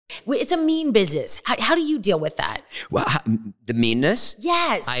It's a mean business. How do you deal with that? Well, the meanness?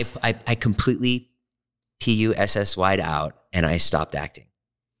 Yes. I completely PUSSY'd out and I stopped acting.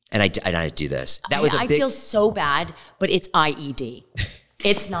 And I do this. That was I feel so bad, but it's IED.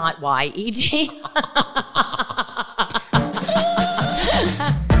 It's not YED.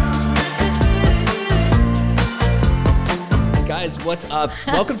 Guys, what's up?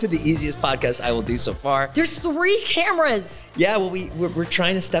 Welcome to the easiest podcast I will do so far. There's 3 cameras. Yeah, well, we're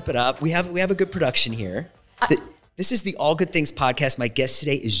trying to step it up. We have a good production here. This is the All Good Things podcast. My guest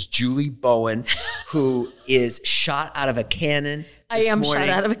today is Julie Bowen, who is shot out of a cannon. I am shot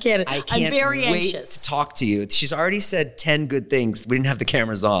out of a cannon. I can't I'm very wait anxious to talk to you. She's already said 10 good things. We didn't have the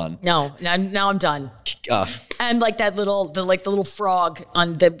cameras on. No, now I'm done. And like the little frog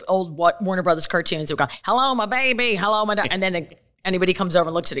on the old Warner Brothers cartoons. It would go, "Hello, my baby. Hello, my," and then anybody comes over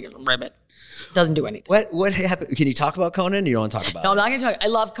and looks at it, and ribbit. Doesn't do anything. What happened? Can you talk about Conan? Or you don't want to talk about it? No, I'm not going to talk. I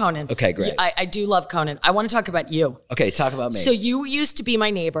love Conan. Okay, great. I do love Conan. I want to talk about you. Okay, talk about me. So you used to be my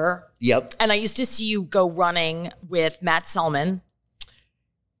neighbor. Yep. And I used to see you go running with Matt Selman,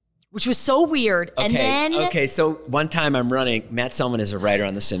 which was so weird. Okay, so one time I'm running. Matt Selman is a writer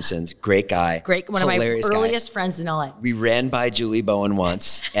on The Simpsons. Great guy. One of my earliest guy. friends in LA. We ran by Julie Bowen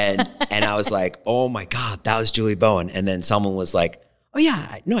once, and I was like, oh my God, that was Julie Bowen. And then someone was like, oh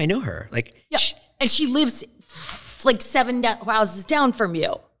yeah, no, I know her. Like, yeah. And she lives like 7 houses down from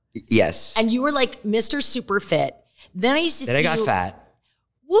you. Yes. And you were like Mr. Super Fit. Then I used to see I got fat.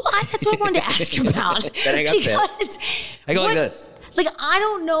 Well, that's what I wanted to ask about. Then I got fit. I go like this. Like, I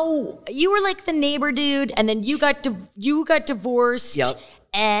don't know. You were like the neighbor dude, and then you got divorced. Yep.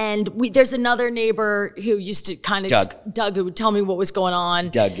 And there's another neighbor who used to kind of Doug, who would tell me what was going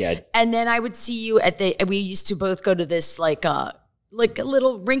on. Doug, yeah. And then I would see you we used to both go to this like a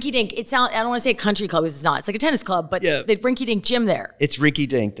little rinky-dink. I don't want to say a country club because it's not. It's like a tennis club, but the rinky-dink gym there. It's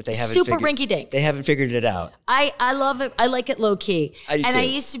rinky-dink that they haven't super rinky-dink. They haven't figured it out. I love it. I like it low-key. I do too. And I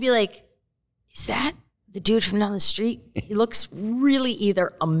used to be like, is that the dude from down the street? He looks really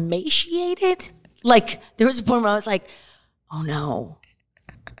either emaciated. Like there was a point where I was like, oh no.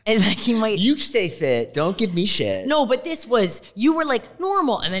 And like he might. You stay fit. Don't give me shit. No, but you were like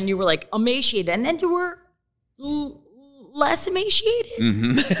normal and then you were like emaciated and then you were less emaciated.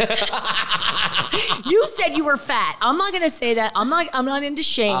 Mm-hmm. You said you were fat. I'm not going to say that. I'm not into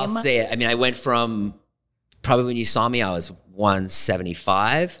shame. I'll say it. I mean, I went from probably when you saw me, I was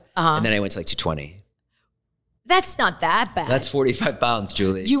 175 and then I went to like 220. That's not that bad. That's 45 pounds,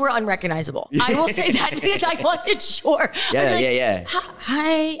 Julie. You were unrecognizable. I will say that because I wasn't sure. Yeah.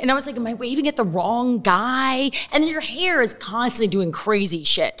 Hi. And I was like, am I waving at the wrong guy? And then your hair is constantly doing crazy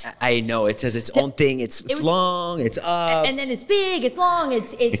shit. I know. It says its own thing. It's long. It's up. And then it's big. It's long.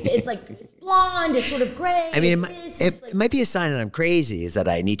 It's like it's blonde. It's sort of gray. I mean, it might be a sign that I'm crazy is that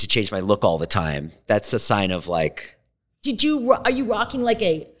I need to change my look all the time. That's a sign of like. Are you rocking like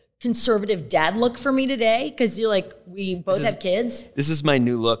a conservative dad look for me today? Because you're like, we both have kids. This is my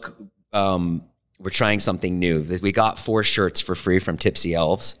new look. We're trying something new. We got 4 shirts for free from Tipsy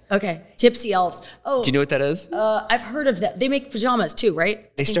Elves. Okay, Tipsy Elves. Oh, do you know what that is? I've heard of that. They make pajamas too, right?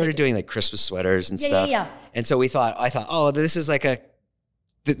 They started doing like Christmas sweaters and stuff. Yeah. And so I thought, oh, this is like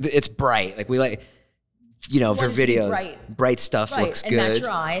it's bright. Like we like, for videos, bright stuff looks good. And match your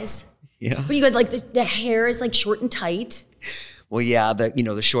eyes. Yeah. But you got like the hair is like short and tight. Well, yeah,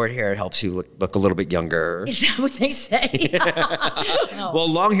 the short hair helps you look a little bit younger. Is that what they say? No. Well,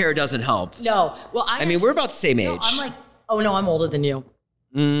 long hair doesn't help. No. Well, I mean, we're about the same age. No, I'm like, oh no, I'm older than you.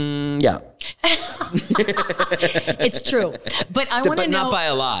 Yeah. It's true. But I want to know. But not by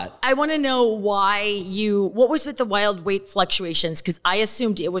a lot. I want to know what was with the wild weight fluctuations? Because I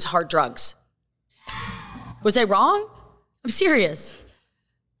assumed it was hard drugs. Was I wrong? I'm serious.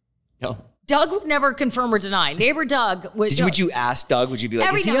 No. Doug would never confirm or deny. Neighbor Doug would. Would you ask Doug? Would you be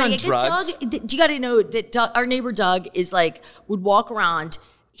like, is he on drugs? You got to know that our neighbor Doug is like, would walk around.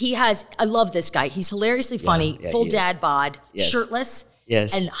 I love this guy. He's hilariously funny, full dad bod, shirtless,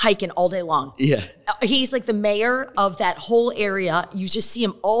 and hiking all day long. Yeah. He's like the mayor of that whole area. You just see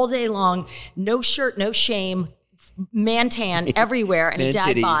him all day long, no shirt, no shame, man tan everywhere and a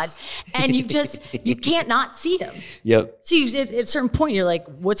dad bod. And you can't not see him. Yep. So at a certain point, you're like,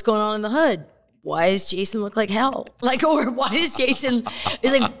 what's going on in the hood? Why does Jason look like hell? Like, or why does Jason,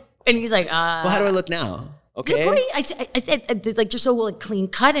 and he's like, well, how do I look now? Okay. I like you're so like clean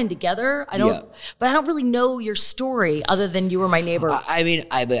cut and together. But I don't really know your story other than you were my neighbor. I mean,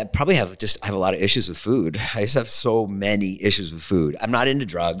 I probably have a lot of issues with food. I just have so many issues with food. I'm not into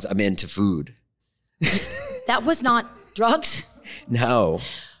drugs. I'm into food. That was not drugs? No.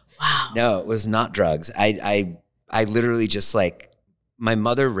 Wow. No, it was not drugs. I literally just like my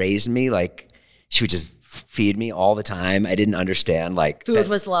mother raised me like she would just feed me all the time. I didn't understand like food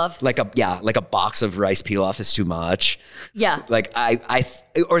was love. Like a box of rice pilaf is too much. Yeah. Like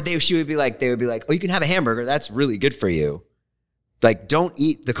she would be like, oh, you can have a hamburger. That's really good for you. Like, don't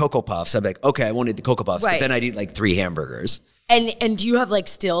eat the Cocoa Puffs. I'd be like, okay, I won't eat the Cocoa Puffs, right. But then I'd eat like 3 hamburgers. And do you have like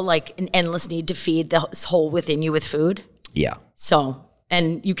still like an endless need to feed this hole within you with food? Yeah. So,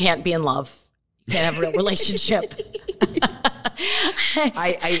 and you can't be in love. You can't have a real relationship.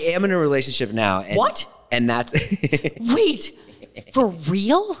 I am in a relationship now. And, what? And that's... Wait, for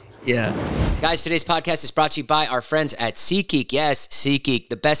real? Yeah. Guys, today's podcast is brought to you by our friends at SeatGeek. Yes, SeatGeek,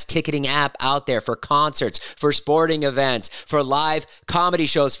 the best ticketing app out there for concerts, for sporting events, for live comedy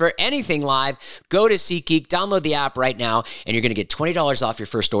shows, for anything live. Go to SeatGeek, download the app right now, and you're going to get $20 off your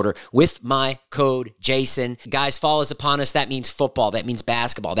first order with my code Jason. Guys, fall is upon us. That means football. That means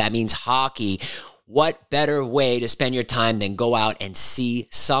basketball. That means hockey. What better way to spend your time than go out and see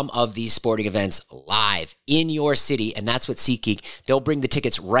some of these sporting events live in your city? And that's what SeatGeek. They'll bring the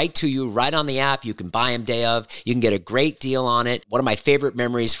tickets right to you, right on the app. You can buy them day of. You can get a great deal on it. One of my favorite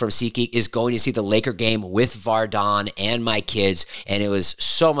memories from SeatGeek is going to see the Laker game with Vardon and my kids, and it was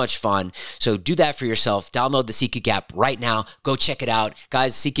so much fun. So do that for yourself. Download the SeatGeek app right now. Go check it out.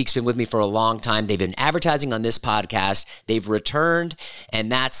 Guys, SeatGeek's been with me for a long time. They've been advertising on this podcast. They've returned, and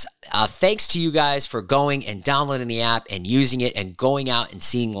that's thanks to you guys for going and downloading the app and using it and going out and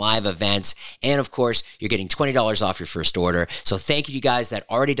seeing live events. And of course, you're getting $20 off your first order. So thank you to you guys that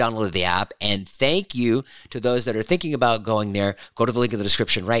already downloaded the app. And thank you to those that are thinking about going there. Go to the link in the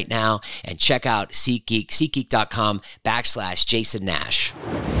description right now and check out SeatGeek, SeatGeek.com/Jason Nash.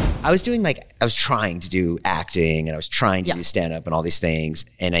 I was trying to do acting and I was trying to do stand-up and all these things.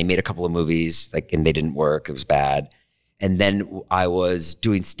 And I made a couple of movies and they didn't work. It was bad. And then I was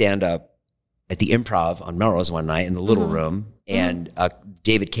doing stand-up at the Improv on Melrose one night in the little room, and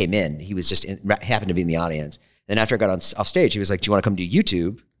David came in. He was happened to be in the audience. Then after I got off stage, he was like, "Do you want to come do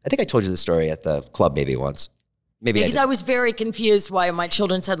YouTube?" I think I told you the story at the club maybe once. Maybe because I was very confused why my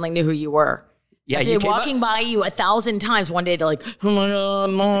children suddenly knew who you were. Yeah, they're walking by you 1,000 times. One day they're like, "Oh my God,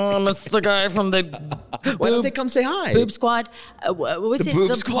 Mom, it's the guy from the Why don't they come say hi? Boob Squad." What was it? Boob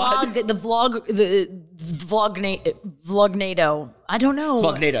the Squad? Vlognado. I don't know.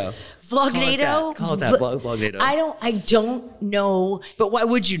 Vlognado. Vlognado? Call it that. Vlognado. I don't know. But why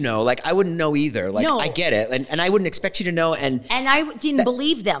would you know? Like, I wouldn't know either. Like, No. I get it. And I wouldn't expect you to know. And I didn't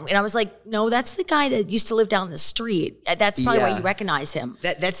believe them. And I was like, no, that's the guy that used to live down the street. That's probably why you recognize him.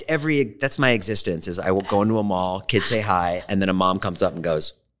 That's my existence is I will go into a mall, kids say hi, and then a mom comes up and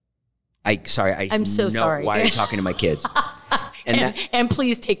goes, I'm so sorry. Why are you talking to my kids? And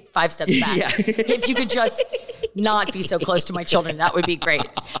please take 5 steps back. Yeah. If you could just not be so close to my children, that would be great.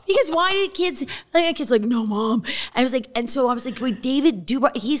 Because why did kids like, no, Mom. I was like, wait, David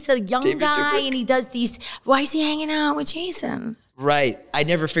Duber, he's the young guy and he does these, why is he hanging out with Jason? Right. I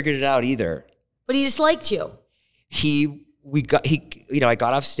never figured it out either. But he just liked you. I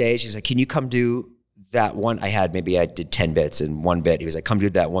got off stage. He was like, "Can you come do that one?" I did 10 bits in one bit. He was like, "Come do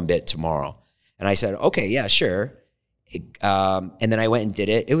that one bit tomorrow." And I said, "Okay, yeah, sure." And then I went and did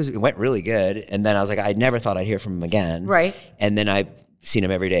it. It went really good. And then I was like, I never thought I'd hear from him again. Right. And then I've seen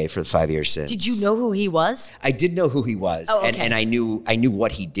him every day for the 5 years since. Did you know who he was? I did know who he was. Oh, okay. And I knew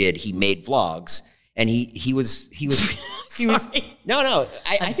what he did. He made vlogs. And he was no.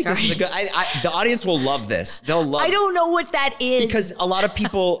 I think this is a good. The audience will love this. They'll love. I don't know what that is because a lot of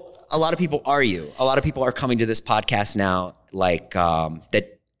people are you. A lot of people are coming to this podcast now, like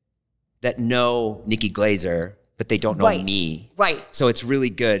that know Nikki Glazer, but they don't know me. Right. So it's really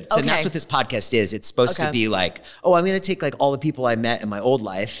good. So Okay. that's what this podcast is. It's supposed to be like, oh, I'm going to take like all the people I met in my old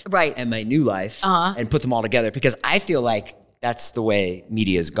life, and my new life, and put them all together because I feel like that's the way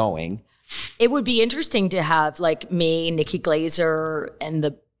media is going. It would be interesting to have like me, Nikki Glazer, and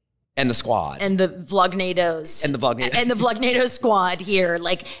the squad. And the Vlognados. And the Vlognados. And the Vlognado squad here,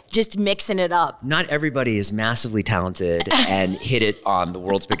 like just mixing it up. Not everybody is massively talented and hit it on the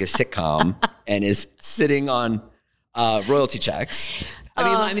world's biggest sitcom and is sitting on royalty checks.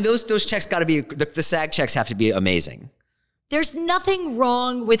 I mean, those checks got to be, the SAG checks have to be amazing. There's nothing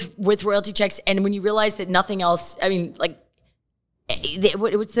wrong with royalty checks. And when you realize that nothing else, I mean, like,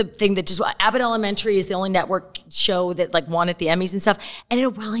 what's the thing that just Abbott Elementary is the only network show that like won at the Emmys and stuff, and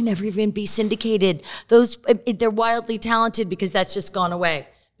it'll probably never even be syndicated. They're wildly talented because that's just gone away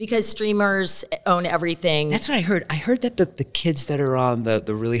because streamers own everything. That's what I heard. I heard that the kids that are on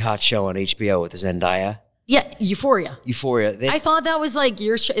the really hot show on HBO with Zendaya. Yeah, Euphoria. I thought that was like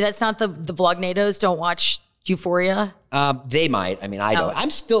your show. That's not the Vlognados don't watch Euphoria? They might. I mean, I don't.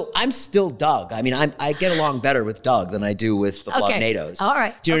 I'm still Doug. I mean, I get along better with Doug than I do with the Flognados. All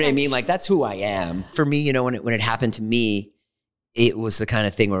right. Do you know what I mean? Like, that's who I am. For me, you know, when it happened to me, it was the kind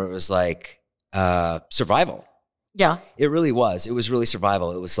of thing where it was like survival. Yeah. It really was. It was really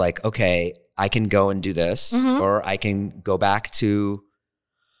survival. It was like, okay, I can go and do this, or I can go back to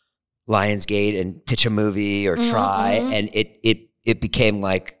Lionsgate and pitch a movie or try. And it became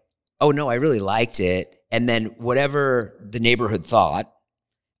like, oh no, I really liked it. And then whatever the neighborhood thought.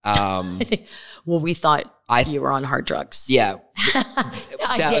 Well, we thought you were on hard drugs. Yeah.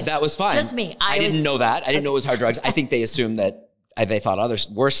 did. That was fine. Just me. I didn't know that. I didn't know it was hard drugs. I think they assumed that they thought other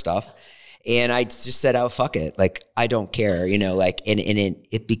worse stuff. And I just said, oh, fuck it. Like, I don't care, you know, like, and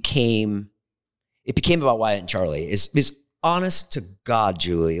it became about Wyatt and Charlie. Is honest to God,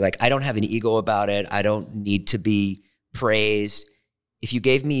 Julie. Like, I don't have an ego about it. I don't need to be praised. If you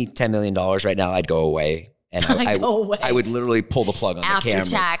gave me $10 million right now, I'd go away. And I would literally pull the plug on the camera.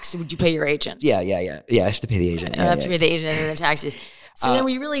 After tax, would you pay your agent? Yeah. I have to pay the agent. I have to pay the agent and the taxes. So then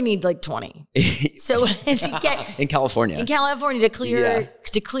we really need like 20. So to get in California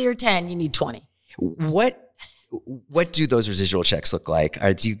to clear 10, you need 20. What do those residual checks look like?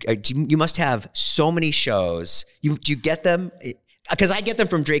 You must have so many shows. Do you get them? Because I get them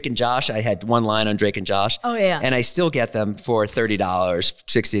from Drake and Josh. I had one line on Drake and Josh. Oh yeah, and I still get them for $30,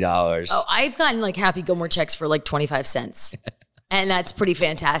 $60. Oh, I've gotten like Happy Gilmore checks for like 25 cents, and that's pretty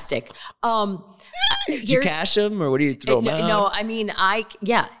fantastic. Do you cash them or what do you throw them out? No, I mean,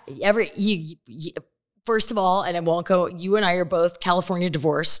 first of all, and I won't go, you and I are both California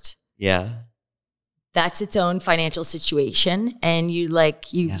divorced. Yeah. That's its own financial situation. And you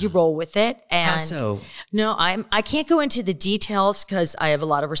roll with it. And how so? No, I can't go into the details because I have a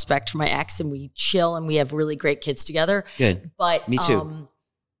lot of respect for my ex and we chill and we have really great kids together. Good. But me too.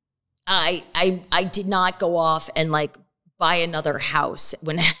 I did not go off and like buy another house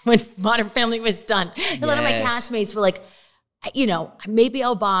when Modern Family was done. A lot of my castmates were like, you know, maybe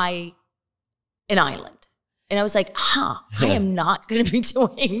I'll buy an island. And I was like, I am not going to be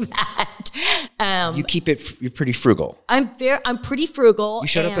doing that. You're pretty frugal. I'm pretty frugal. You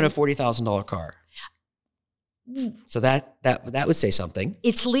showed up in a $40,000 car. So that would say something.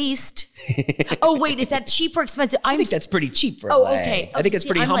 It's leased. Oh wait, is that cheap or expensive? I think that's pretty cheap for LA. Okay. I think it's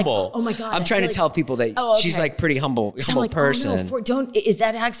pretty humble. Like, oh my God. I'm trying to tell people that she's like pretty humble person. Oh no, is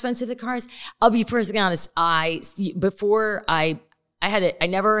that how expensive the car is? I'll be perfectly honest. I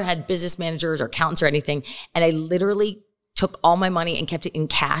never had business managers or accountants or anything. And I literally took all my money and kept it in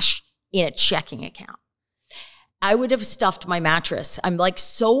cash in a checking account. I would have stuffed my mattress. I'm like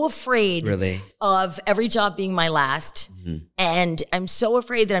so afraid of every job being my last. Mm-hmm. And I'm so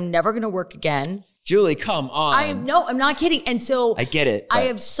afraid that I'm never going to work again. Julie, come on. I'm not kidding. And so I get it. I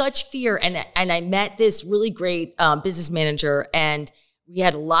have such fear. And I met this really great business manager and we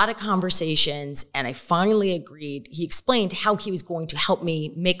had a lot of conversations and I finally agreed. He explained how he was going to help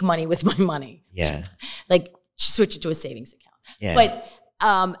me make money with my money. Yeah. Like switch it to a savings account. Yeah. But,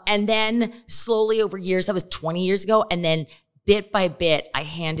 and then slowly over years, that was 20 years ago. And then bit by bit, I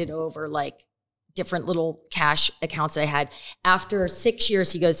handed over like different little cash accounts that I had. After 6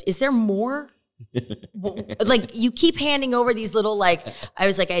 years, he goes, is there more? Like you keep handing over these little, like, I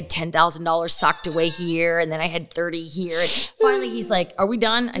was like, I had $10,000 socked away here. And then I had 30 here. And finally he's like, are we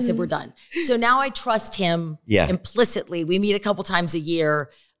done? I said, we're done. So now I trust him implicitly. We meet a couple times a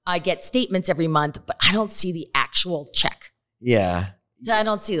year. I get statements every month, but I don't see the actual check. Yeah. I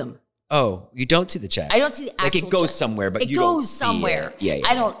don't see them. Oh, you don't see the check? I don't see the actual check. Like it goes somewhere, but you don't see somewhere. It. Yeah.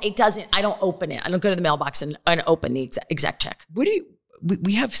 I don't open it. I don't go to the mailbox and open the exact check.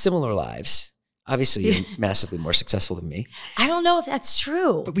 We have similar lives. Obviously, you're massively more successful than me. I don't know if that's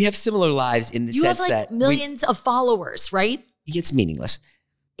true. But we have similar lives in the sense that you have like millions of followers, right? It's meaningless.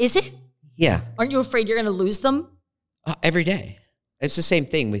 Is it? Yeah. Aren't you afraid you're going to lose them? Every day. It's the same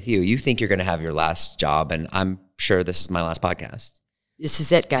thing with you. You think you're going to have your last job, and I'm sure this is my last podcast. This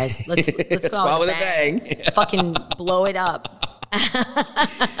is it, guys. Let's go out with a bang. Fucking blow it up.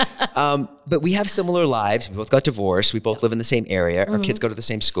 But we have similar lives. We both got divorced. We both live in the same area. Our kids go to the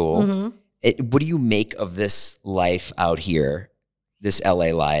same school. Mm-hmm. What do you make of this life out here? This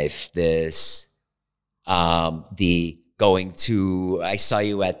LA life, this, the going to, I saw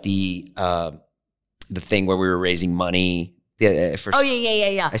you at the thing where we were raising money. Yeah.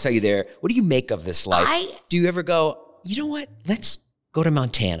 I saw you there. What do you make of this life? Do you ever go, you know what? Let's go to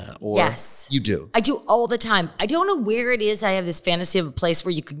Montana. Or yes. You do. I do all the time. I don't know where it is. I have this fantasy of a place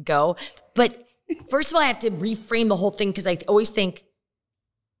where you can go. But first of all, I have to reframe the whole thing because I always think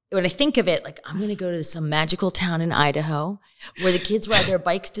when I think of it, like I'm going to go to some magical town in Idaho where the kids ride their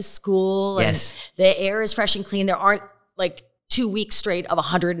bikes to school and the air is fresh and clean. There aren't like 2 weeks straight of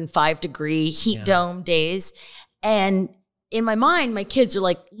 105-degree heat dome days. And in my mind, my kids are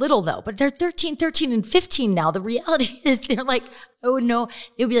like little though, but they're 13, and 15 now. The reality is they're like, oh no,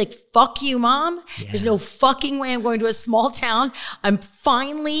 they'll be like, fuck you, mom. Yeah. There's no fucking way I'm going to a small town. I'm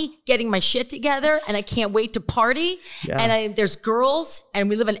finally getting my shit together and I can't wait to party. Yeah. And there's girls and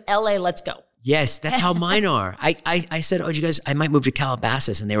we live in LA. Let's go. Yes, that's how mine are. I said, oh, you guys, I might move to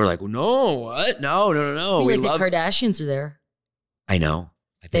Calabasas. And they were like, well, no, what? No. The Kardashians are there. I know.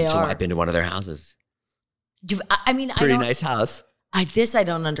 I've been to one of their houses. Pretty nice house. This I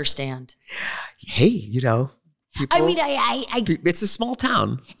don't understand. Hey, people, it's a small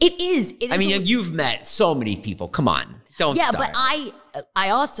town. It is. You've met so many people. Come on, don't. Yeah, but I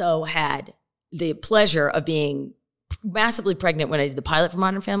also had the pleasure of being massively pregnant when I did the pilot for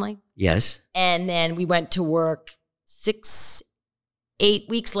Modern Family. Yes. And then we went to work 6-8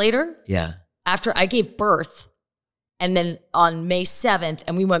 weeks later. Yeah. After I gave birth, and then on May 7th,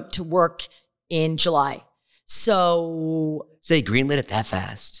 and we went to work in July. So they greenlit it that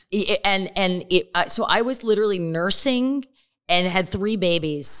fast. So I was literally nursing and had 3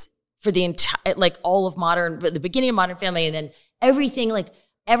 babies for the entire, like all of the beginning of Modern Family. And then everything, like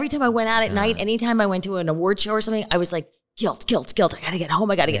every time I went out at night, anytime I went to an award show or something, I was like, guilt. I got to get home.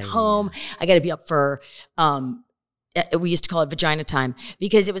 I got to be up for, we used to call it vagina time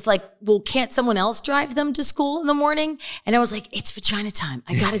because it was like, well, can't someone else drive them to school in the morning? And I was like, it's vagina time.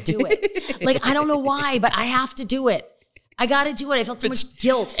 I got to do it. Like, I don't know why, but I have to do it. I got to do it. I felt so much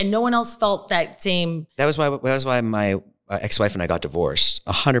guilt and no one else felt that same. That was why my ex-wife and I got divorced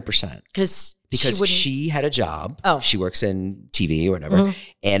 100%. Because she had a job. Oh. She works in TV or whatever. Mm-hmm.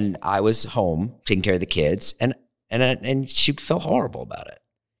 And I was home taking care of the kids and she felt horrible about it.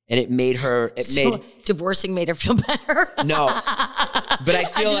 And it made her, divorcing made her feel better. No, but I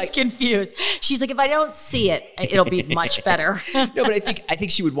feel I'm just confused. She's like, if I don't see it, it'll be much better. No, but I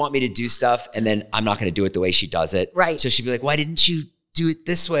think she would want me to do stuff and then I'm not going to do it the way she does it. Right. So she'd be like, why didn't you do it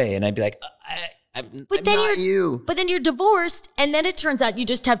this way? And I'd be like, I'm not you. But then you're divorced and then it turns out you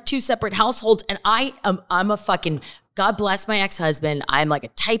just have 2 separate households. And I'm a fucking, God bless my ex-husband. I'm like a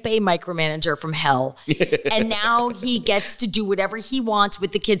type A micromanager from hell. And now he gets to do whatever he wants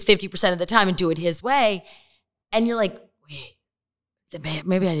with the kids 50% of the time and do it his way. And you're like, wait,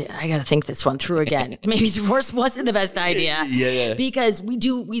 maybe I got to think this one through again. Maybe divorce wasn't the best idea. Yeah. Because we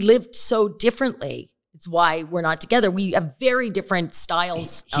lived so differently. It's why we're not together. We have very different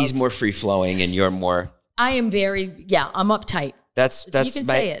styles. He's more free flowing and you're more. I am I'm uptight. That's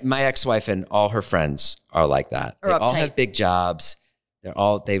my ex-wife and all her friends are like that. They all have big jobs.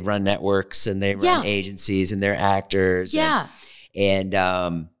 They run networks and they run agencies and they're actors. Yeah. And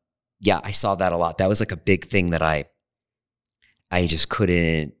I saw that a lot. That was like a big thing that I just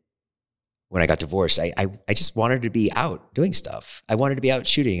couldn't. When I got divorced, I just wanted to be out doing stuff. I wanted to be out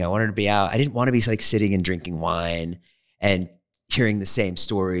shooting. I wanted to be out. I didn't want to be like sitting and drinking wine and hearing the same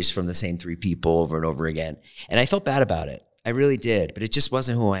stories from the same 3 people over and over again. And I felt bad about it. I really did, but it just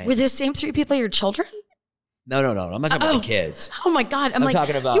wasn't who I am. Were the same 3 people your children? No. I'm not talking about the kids. Oh my God. I'm like,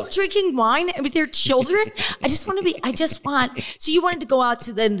 talking about, you were drinking wine with your children? So you wanted to go out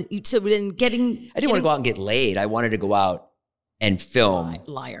I didn't want to go out and get laid. I wanted to go out and film.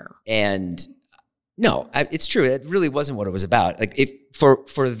 Liar. And no, it's true. It really wasn't what it was about. Like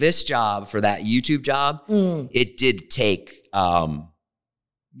for this job, for that YouTube job, it did take,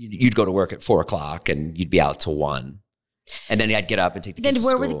 you'd go to work at 4:00 and you'd be out till 1. And then I'd get up and take the kids to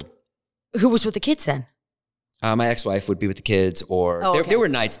school. Who was with the kids then? My ex-wife would be with the kids, or there were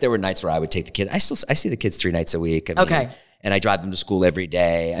nights where I would take the kids. I see the kids 3 nights a week. And I drive them to school every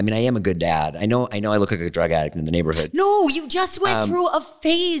day. I mean, I am a good dad. I know I look like a drug addict in the neighborhood. No, you just went through a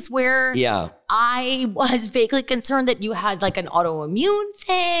phase where I was vaguely concerned that you had like an autoimmune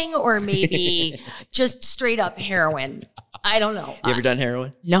thing or maybe just straight up heroin. I don't know. You ever done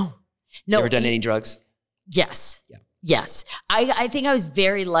heroin? No. You ever done any drugs? Yes. Yeah. Yes. I think I was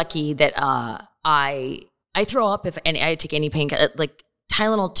very lucky that I throw up if I take any pain, like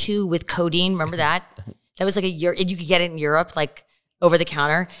Tylenol 2 with codeine. Remember that? That was like you could get it in Europe, like over the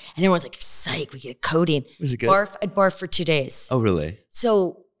counter. And everyone's like, psych, we get codeine. Was it good? I'd barf for 2 days. Oh, really?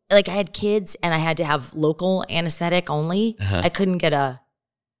 So like I had kids and I had to have local anesthetic only. I couldn't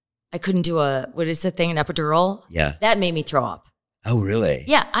do what is the thing, an epidural? Yeah. That made me throw up. Oh, really?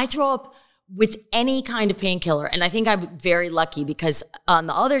 Yeah. I throw up with any kind of painkiller. And I think I'm very lucky because on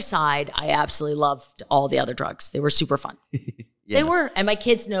the other side, I absolutely loved all the other drugs. They were super fun. They were. And my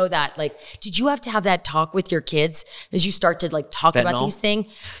kids know that. Like, did you have to have that talk with your kids as you start to like talk about these things?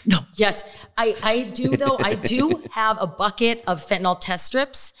 No. Yes. I do though. I do have a bucket of fentanyl test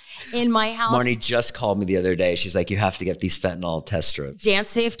strips in my house. Marnie just called me the other day. She's like, you have to get these fentanyl test strips.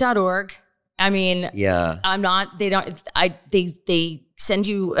 Dancesafe.org. I mean, they send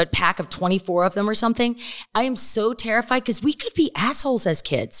you a pack of 24 of them or something. I am so terrified because we could be assholes as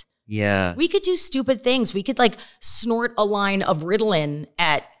kids. Yeah. We could do stupid things. We could like snort a line of Ritalin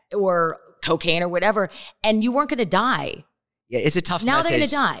or cocaine or whatever, and you weren't going to die. Yeah, it's a tough message. Now they're going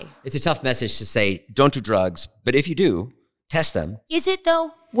to die. It's a tough message to say, don't do drugs, but if you do, test them. Is it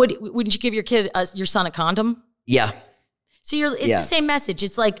though? Wouldn't you give your son a condom? Yeah. So it's the same message.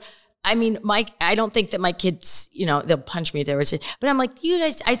 It's like, I mean, I don't think that my kids, they'll punch me if they were, but I'm like, you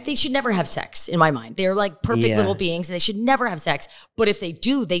guys, they should never have sex in my mind. They're like perfect little beings and they should never have sex. But if they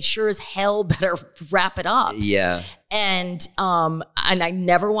do, they sure as hell better wrap it up. Yeah. And I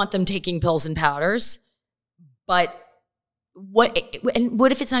never want them taking pills and powders. But what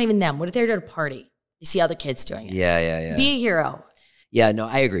if it's not even them? What if they're at a party? You see other kids doing it. Yeah. Be a hero. Yeah, no,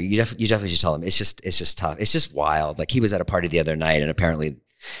 I agree. You definitely should tell them. It's just tough. It's just wild. Like he was at a party the other night and apparently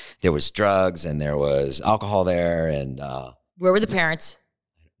there was drugs and there was alcohol there and where were the parents?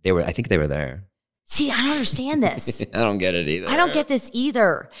 I think they were there. See, I don't understand this. I don't get it either. I don't get this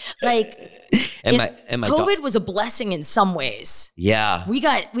either. Like COVID was a blessing in some ways. Yeah. We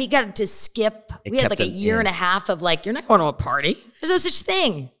got to skip. We had like a year and a half of like, you're not going to a party. There's no such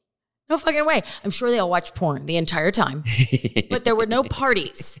thing. No fucking way. I'm sure they all watched porn the entire time. But there were no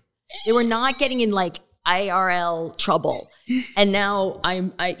parties. They were not getting in like IRL trouble. And now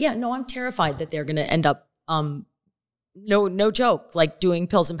I'm terrified that they're going to end up, no joke, like doing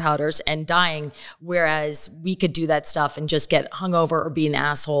pills and powders and dying. Whereas we could do that stuff and just get hungover or be an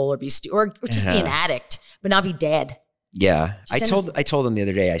asshole or be or just be an addict, but not be dead. Yeah. I told them the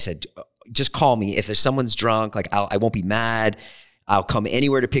other day, I said, just call me. If there's someone's drunk, like I won't be mad. I'll come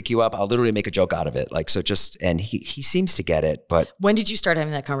anywhere to pick you up. I'll literally make a joke out of it. Like, so and he seems to get it, but. When did you start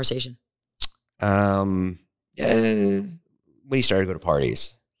having that conversation? When he started to go to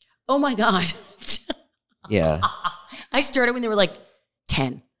parties. Oh my God. Yeah. I started when they were like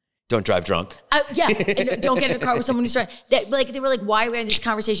 10. Don't drive drunk. Yeah. And don't get in a car with someone who's drunk. They were like, why are we having this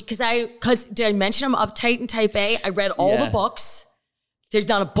conversation? Because did I mention I'm uptight and type A? I read all the books. There's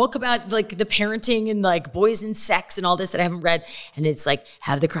not a book about like the parenting and like boys and sex and all this that I haven't read. And it's like,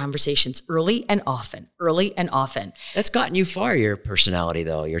 have the conversations early and often. That's gotten you far, your personality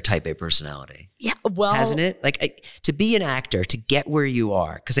though, your type A personality. Yeah, well. Hasn't it? Like to be an actor, to get where you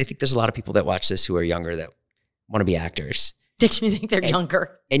are. Because I think there's a lot of people that watch this who are younger that want to be actors. Did you think they're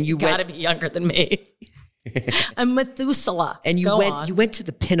younger? And you gotta be younger than me. I'm Methuselah. And you went to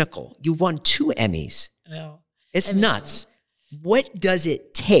the pinnacle. You won 2 Emmys. I know. It's nuts. What does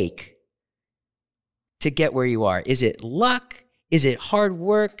it take to get where you are? Is it luck? Is it hard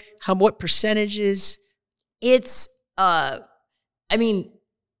work? What percentages? It's, I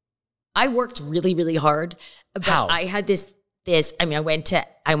worked really, really hard. But How? I had this, I went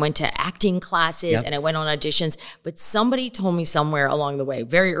to acting classes and I went on auditions, but somebody told me somewhere along the way,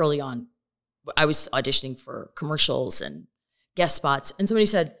 very early on, I was auditioning for commercials and guest spots. And somebody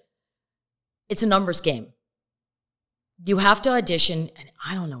said, it's a numbers game. You have to audition, and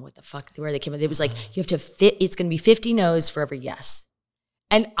I don't know where they came up. It was like, you have to fit, it's going to be 50 no's for every yes.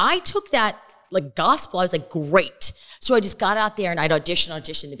 And I took that like gospel. I was like, great. So I just got out there and I'd audition.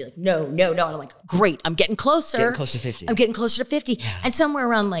 They'd be like, no. And I'm like, great. I'm getting closer. Getting close to 50. I'm getting closer to 50. Yeah. And somewhere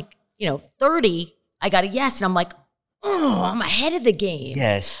around 30, I got a yes. And I'm like, oh, I'm ahead of the game.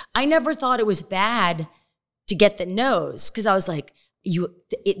 Yes. I never thought it was bad to get the no's because I was like,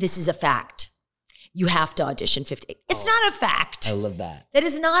 this is a fact. You have to audition 50. It's not a fact. I love that. That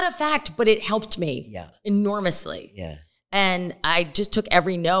is not a fact, but it helped me enormously. Yeah. And I just took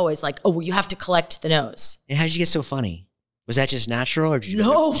every no as like, oh, well, you have to collect the no's. And how did you get so funny? Was that just natural or did you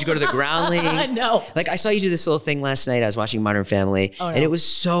go to the groundlings? No. Like I saw you do this little thing last night. I was watching Modern Family and it was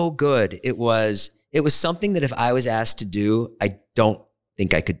so good. It was something that if I was asked to do, I don't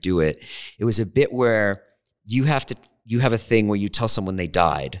think I could do it. It was a bit where you have a thing where you tell someone they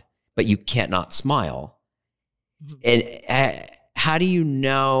died, but you can't not smile. And how do you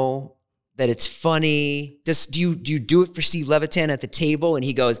know that it's funny? Do you do it for Steve Levitan at the table and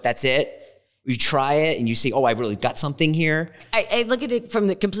he goes, that's it? You try it and you say, oh, I really got something here. I look at it from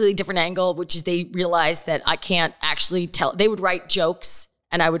the completely different angle, which is they realize that I can't actually tell. They would write jokes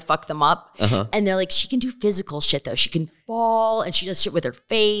and I would fuck them up. Uh-huh. And they're like, she can do physical shit though. She can fall and she does shit with her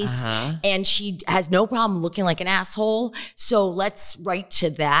face and she has no problem looking like an asshole. So let's write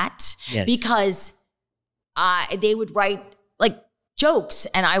to that because they would write like jokes,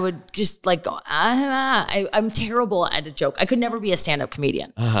 and I would just like go, I'm terrible at a joke. I could never be a stand-up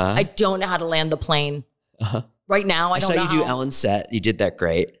comedian. I don't know how to land the plane. Right now, I don't know. I saw you do Ellen's set. You did that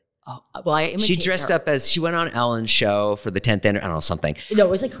great. Oh, well, she dressed up as, she went on Ellen's show for the 10th, I don't know, something. No, it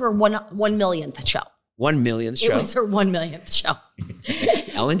was like her 1 millionth show. 1 millionth show? It was her 1 millionth show.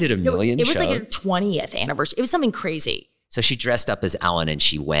 Ellen did a million shows? It was like her 20th anniversary. It was something crazy. So she dressed up as Ellen and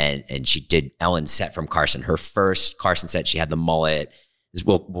she went and she did Ellen's set from Carson. Her first Carson set, she had the mullet.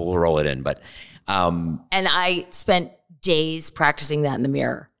 We'll roll it in, but. And I spent days practicing that in the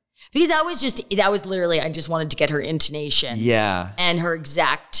mirror. Because that was literally, I just wanted to get her intonation. Yeah. And her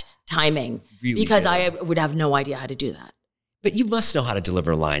exact timing. Really because good. I would have no idea how to do that. But you must know how to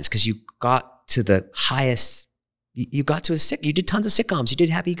deliver lines because you got to the highest, you got to you did tons of sitcoms. You did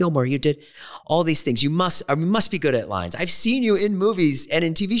Happy Gilmore. You did all these things. You must be good at lines. I've seen you in movies and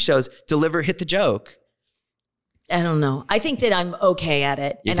in TV shows hit the joke. I don't know. I think that I'm okay at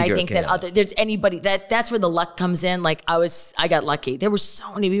it. And I think that there's anybody that's where the luck comes in. Like I got lucky. There were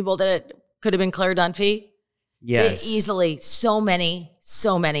so many people that it could have been Claire Dunphy. Yes. Easily. So many.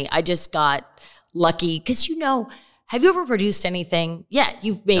 I just got lucky. Because have you ever produced anything? Yeah,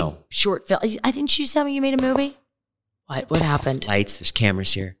 you've made short film. I think you tell me you made a movie. What happened? Lights, there's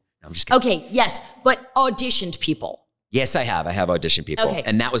cameras here. No, I'm just kidding. Okay, yes, but auditioned people. Yes, I have. I have auditioned people. Okay.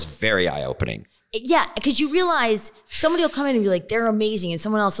 And that was very eye-opening. Yeah, because you realize somebody will come in and be like, they're amazing. And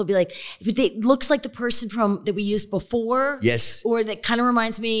someone else will be like, it looks like the person that we used before. Yes. Or that kind of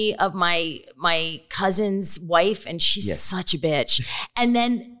reminds me of my cousin's wife, and she's such a bitch. And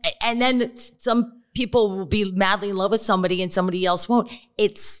then some people will be madly in love with somebody and somebody else won't.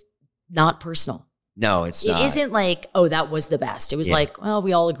 It's not personal. No, it's not. It isn't like, oh, that was the best. It was like, well,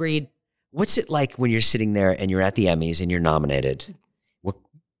 we all agreed. What's it like when you're sitting there and you're at the Emmys and you're nominated?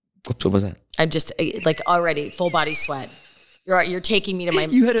 What was that? I'm just like already full body sweat. You're taking me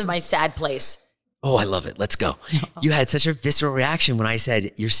to my sad place. Oh, I love it. Let's go. You had such a visceral reaction when I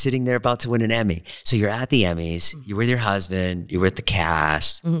said you're sitting there about to win an Emmy. So you're at the Emmys. You're with your husband. You're with the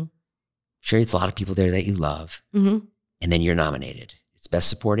cast. Mm-hmm. Sure, it's a lot of people there that you love. Mm-hmm. And then you're nominated. It's Best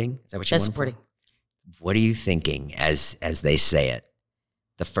Supporting. Is that what you want? Best Supporting. What are you thinking as they say it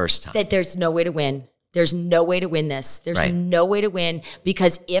the first time? That there's no way to win. There's no way to win this. There's no way to win,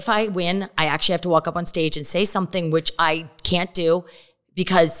 because if I win, I actually have to walk up on stage and say something, which I can't do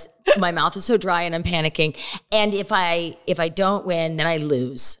because my mouth is so dry and I'm panicking. And if I don't win, then I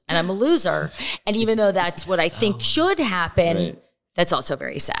lose, and I'm a loser. And even though that's what I think should happen, that's also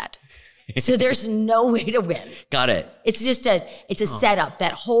very sad. So there's no way to win. Got it. It's just a setup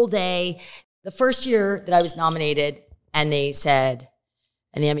that whole day. The first year that I was nominated, and they said,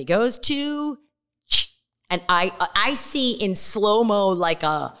 and the Emmy goes to. And I see in slow-mo like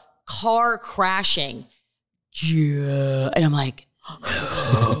a car crashing. Yeah. And I'm like,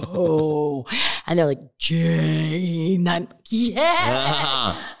 oh. And they're like, Jane. I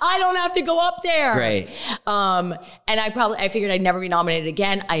don't have to go up there. Great. And I figured I'd never be nominated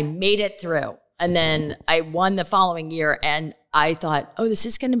again. I made it through. And then I won the following year. And I thought, oh, this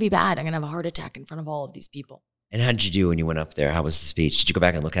is going to be bad. I'm going to have a heart attack in front of all of these people. And how did you do when you went up there? How was the speech? Did you go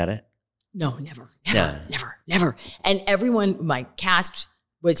back and look at it? No, never. And everyone, my cast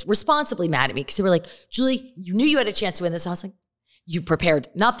was responsibly mad at me because they were like, Julie, you knew you had a chance to win this. I was like, you prepared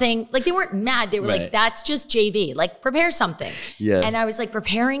nothing. Like, they weren't mad. They were like, that's just JV. Like, prepare something. Yeah. And I was like,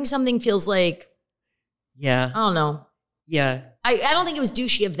 preparing something feels like, I don't know. Yeah. I don't think it was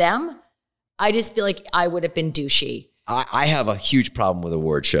douchey of them. I just feel like I would have been douchey. I have a huge problem with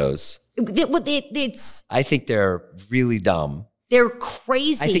award shows. I think they're really dumb. They're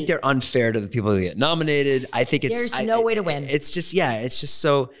crazy. I think they're unfair to the people that get nominated. I think there's no way to win. It's just, it's just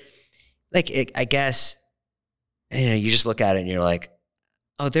so, like, I guess, you just look at it and you're like,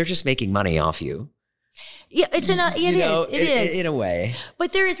 oh, they're just making money off you. Yeah, it is in a way.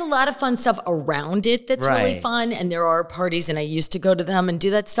 But there is a lot of fun stuff around it that's really fun, and there are parties, and I used to go to them and do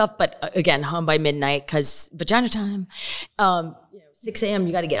that stuff. But again, home by midnight because vagina time. 6 a.m.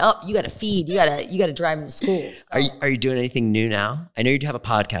 You got to get up. You got to feed. You got to drive them to school. So. Are you doing anything new now? I know you have a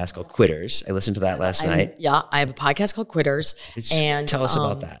podcast called Quitters. I listened to that last night. Yeah, I have a podcast called Quitters. And tell us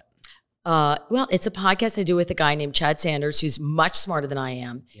about that. Well, it's a podcast I do with a guy named Chad Sanders, who's much smarter than I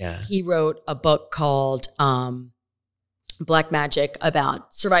am. Yeah. He wrote a book called Black Magic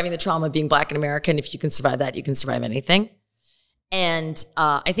about surviving the trauma of being Black in America. And if you can survive that, you can survive anything. And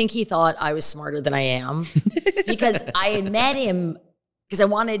I think he thought I was smarter than I am because I had met him because I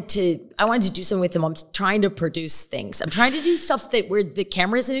wanted to do something with him. I'm trying to produce things. I'm trying to do stuff where the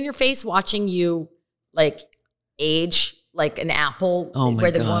camera isn't in your face watching you like age like an apple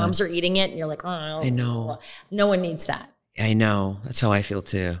where the worms are eating it. And you're like, oh, I know. No one needs that. I know. That's how I feel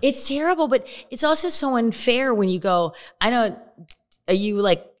too. It's terrible, but it's also so unfair when you go, are you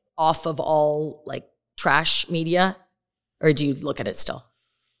like off of all like trash media, or do you look at it still?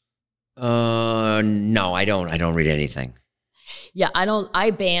 No, I don't. I don't read anything. Yeah,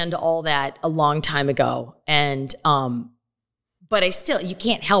 I banned all that a long time ago. And, but you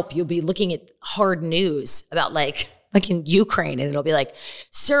can't help. You'll be looking at hard news about like in Ukraine, and it'll be like,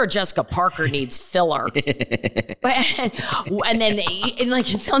 Sarah Jessica Parker needs filler. and then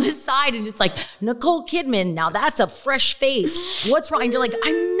like it's on the side, and it's like, Nicole Kidman, now that's a fresh face. What's wrong? And you're like,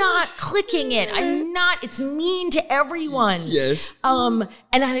 I'm not clicking it. It's mean to everyone. Yes. And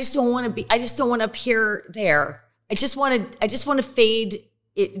I just don't want to appear there. I just want to fade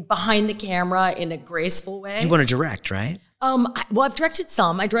it behind the camera in a graceful way. You want to direct, right? I've directed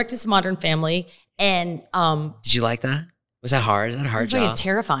some. I directed some Modern Family, and did you like that? Was that hard? Is that a hard job?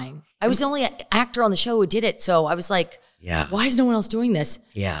 Terrifying. I was the only actor on the show who did it, so I was like, yeah. Why is no one else doing this?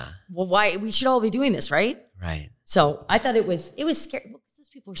 Yeah. Well, why? We should all be doing this, right? Right. So I thought it was scary. Those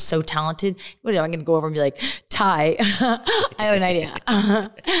people are so talented. What am I going to go over and be like, Ty? I have an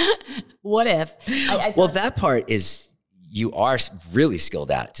idea. What if? Well, that part is you are really skilled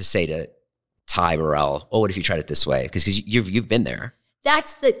at to say to Ty Burrell, oh, what if you tried it this way? Because you've been there.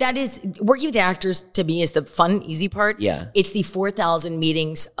 That is working with the actors to me is the fun, easy part. Yeah. It's the 4,000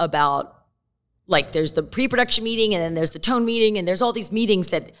 meetings about, like, there's the pre-production meeting, and then there's the tone meeting, and there's all these meetings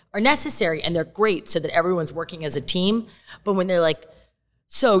that are necessary, and they're great so that everyone's working as a team. But when they're like,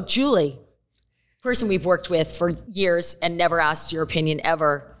 so Julie, person we've worked with for years and never asked your opinion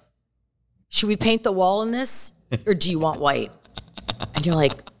ever, should we paint the wall in this, or do you want white? And you're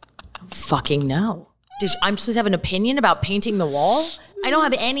like, fucking no. I'm supposed to have an opinion about painting the wall? I don't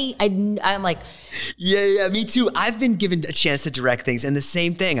have any. I'm like, yeah, me too. I've been given a chance to direct things, and the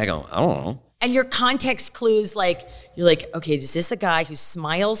same thing. I go, I don't know. And your context clues, like, you're like, okay, is this the guy who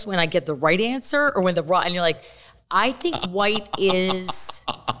smiles when I get the right answer, or when the wrong? And you're like, I think white is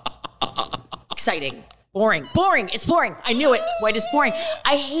exciting. Boring. It's boring. I knew it. White is boring.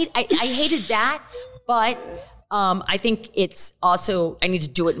 I hated that, but I think it's also, I need to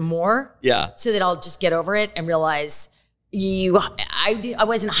do it more. Yeah. So that I'll just get over it and realize I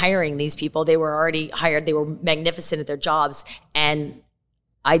wasn't hiring these people. They were already hired. They were magnificent at their jobs. And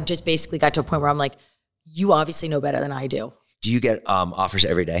I just basically got to a point where I'm like, you obviously know better than I do. Do you get offers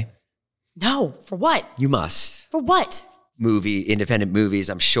every day? No. For what? You must. For what? Independent movies,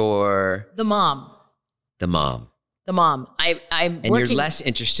 I'm sure. The mom. I'm and working. You're less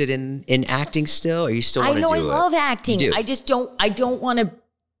interested in acting still, or you still want to do it? I love acting. You do. I don't want to.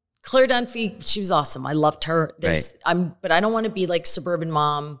 Claire Dunphy, she was awesome. I loved her. Right. But I don't want to be like suburban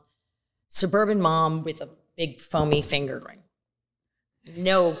mom with a big foamy finger ring.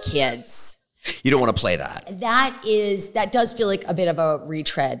 No kids. You don't want to play that. That does feel like a bit of a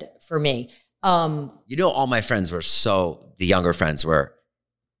retread for me. All my friends the younger friends were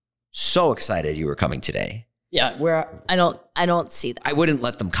so excited you were coming today. Yeah, I don't see that. I wouldn't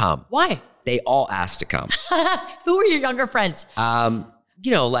let them come. Why? They all asked to come. Who are your younger friends?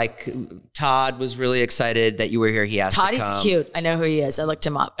 Like Todd was really excited that you were here. He asked to come. Toddy's cute. I know who he is. I looked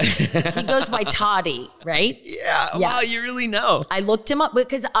him up. He goes by Toddy, right? Yeah. Wow, you really know. I looked him up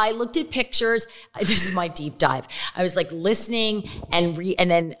because I looked at pictures. This is my deep dive. I was like listening and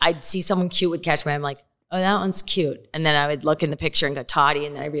then I'd see someone cute would catch me. I'm like, oh, that one's cute. And then I would look in the picture and go Toddy,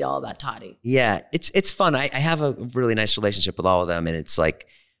 and then I read all about Toddy. Yeah, it's fun. I have a really nice relationship with all of them, and it's like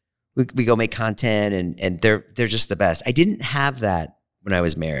we go make content, and they're just the best. I didn't have that when I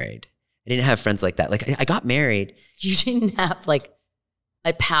was married. I didn't have friends like that. Like I got married. You didn't have like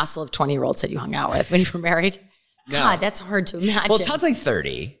a passel of 20-year-olds that you hung out with when you were married? No. God, that's hard to imagine. Well, Todd's like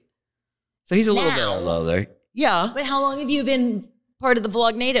 30. So he's a little bit older. Yeah. But how long have you been part of the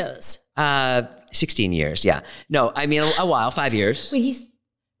Vlognados? 16 years. Yeah. No, I mean a while, 5 years. Wait,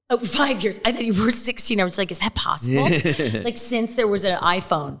 5 years. I thought you were 16. I was like, is that possible? Like since there was an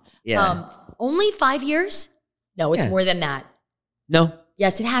iPhone. Yeah. Only 5 years? No, it's more than that. No.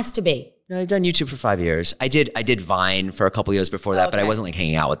 Yes, it has to be. No, I've done YouTube for 5 years. I did Vine for a couple of years before that, but I wasn't like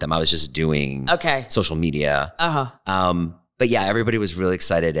hanging out with them. I was just doing social media. But yeah, everybody was really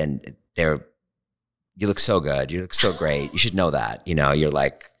excited, and you look so good. You look so great. You should know that. You're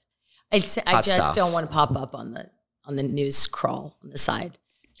like, I just don't want to pop up on the news crawl on the side.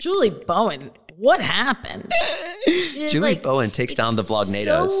 Julie Bowen, what happened? Julie Bowen takes down the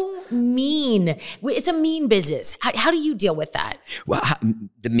Vlognados. So mean. It's a mean business. How do you deal with that? Well,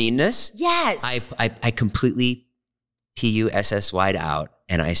 the meanness? Yes. I completely PUSSY'd out,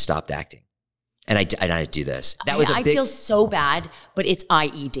 and I stopped acting. And I do this. I feel so bad, but it's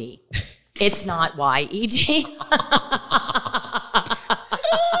IED. It's not Y-E-D.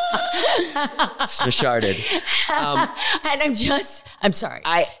 Smasharded. And I'm sorry.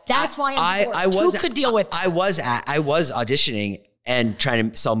 That's why I'm divorced. Who could deal with it? I was auditioning and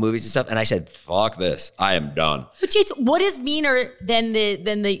trying to sell movies and stuff. And I said, fuck this. I am done. But Jason, what is meaner than the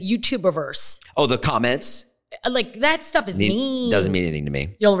YouTuberverse? Oh, the comments? Like that stuff is mean. Doesn't mean anything to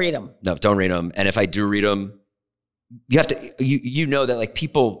me. You don't read them. No, don't read them. And if I do read them, you have to, you know that like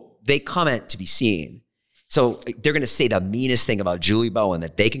people, they comment to be seen. So they're going to say the meanest thing about Julie Bowen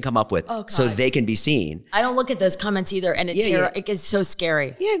that they can come up with so they can be seen. I don't look at those comments either. And it gets so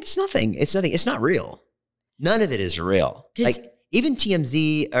scary. Yeah, it's nothing. It's nothing. It's not real. None of it is real. Like even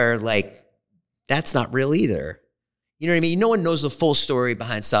TMZ are like, that's not real either. You know what I mean? No one knows the full story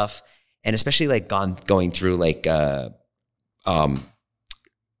behind stuff. And especially like going through like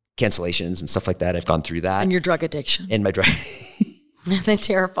cancellations and stuff like that. I've gone through that. And your drug addiction. And my drug. The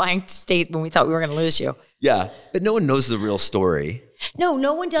terrifying state when we thought we were going to lose you. Yeah. But no one knows the real story. No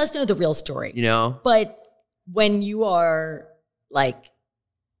one does know the real story. You know? But when you are like,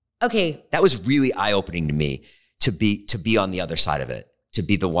 okay. That was really eye-opening to me to be on the other side of it, to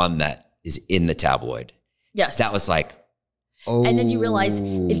be the one that is in the tabloid. Yes. That was like, oh. And then you realize,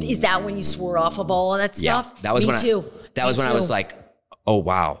 is that when you swore off of all of that stuff? Yeah, that was Me too. I was like, oh,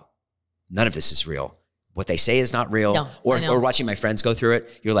 wow, none of this is real. What they say is not real. No, or watching my friends go through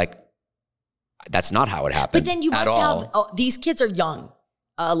it, you're like, that's not how it happened. But then you must have, these kids are young.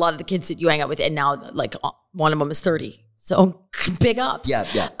 A lot of the kids that you hang out with, and now like one of them is 30. So big ups. Yeah.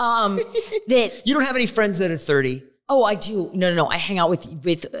 That you don't have any friends that are 30. Oh, I do. No. I hang out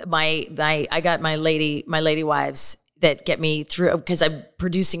with my I got my lady wives that get me through because I'm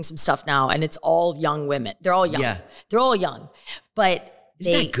producing some stuff now, and it's all young women. They're all young. Yeah. They're all young. But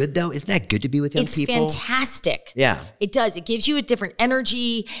isn't that good though? Isn't that good to be with young people? It's fantastic. Yeah. It does. It gives you a different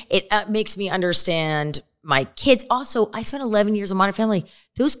energy. It makes me understand my kids. Also, I spent 11 years in Modern Family.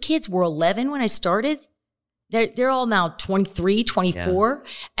 Those kids were 11 when I started. They're all now 23, 24.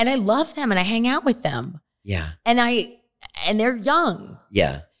 Yeah. And I love them and I hang out with them. Yeah. And they're young.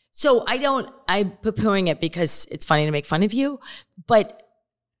 Yeah. So I'm poo-pooing it because it's funny to make fun of you. But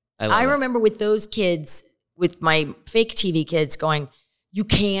I remember with those kids, with my fake TV kids going, you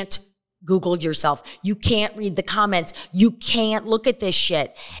can't Google yourself. You can't read the comments. You can't look at this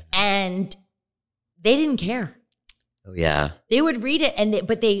shit. And they didn't care. Oh, yeah. They would read it,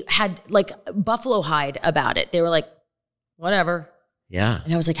 but they had like buffalo hide about it. They were like, whatever. Yeah.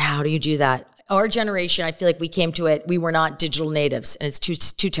 And I was like, how do you do that? Our generation, I feel like we came to it. We were not digital natives, and it's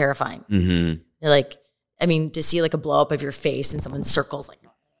too terrifying. Mm-hmm. They're like, I mean, to see like a blow up of your face and someone circles like,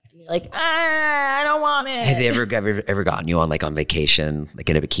 you're like, I don't want it. Have they ever gotten you on vacation, like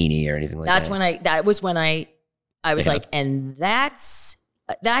in a bikini or anything like that? That was when I was like, and that's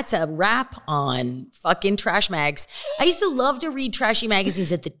a wrap on fucking trash mags. I used to love to read trashy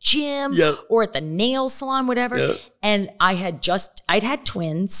magazines at the gym or at the nail salon, whatever. Yep. And I'd had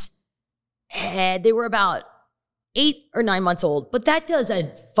twins. And they were about 8 or 9 months old, but that does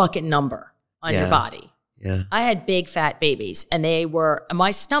a fucking number on your body. Yeah. I had big fat babies and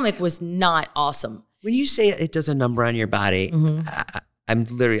my stomach was not awesome. When you say it does a number on your body, I'm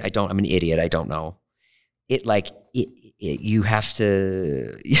an idiot. I don't know. You have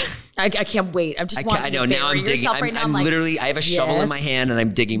to. I can't wait. I'm just wanting to bury yourself right now. I'm literally, I have a shovel in my hand and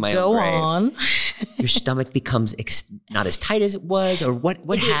I'm digging my own grave. Go on. Your stomach becomes not as tight as it was, or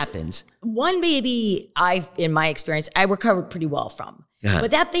what happens? One baby, in my experience, I recovered pretty well from. Uh-huh.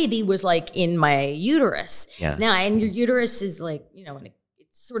 But that baby was like in my uterus. Yeah. Now, and your uterus is like,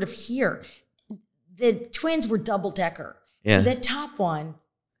 it's sort of here. The twins were double decker. Yeah. So the top one,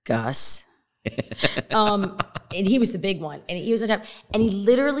 Gus, and he was the big one, and he was on top, and he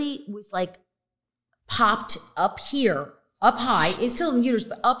literally was like popped up here, up high. It's still in the uterus,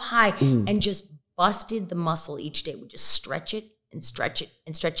 but up high, and just busted the muscle each day. Would just stretch it and stretch it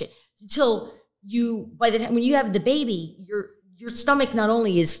and stretch it until by the time when you have the baby, your stomach not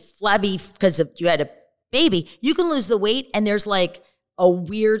only is flabby because you had a baby, you can lose the weight, and there's like a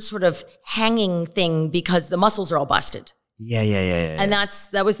weird sort of hanging thing because the muscles are all busted. Yeah. And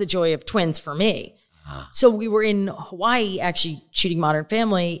that was the joy of twins for me. So we were in Hawaii actually shooting Modern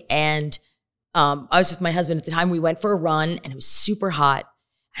Family, and I was with my husband at the time. We went for a run and it was super hot.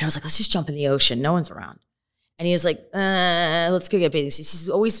 And I was like, let's just jump in the ocean. No one's around. And he was like, let's go get bathing suits. He's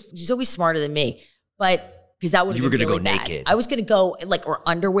always smarter than me. But because that would have been really bad. You were going to go naked. I was going to go or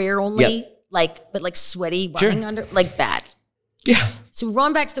underwear only, but sweaty running under, bad. Yeah. So we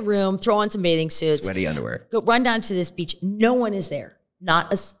run back to the room, throw on some bathing suits. Sweaty underwear. Go run down to this beach. No one is there.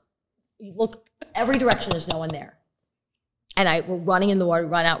 You look every direction, there's no one there. and we're running in the water, we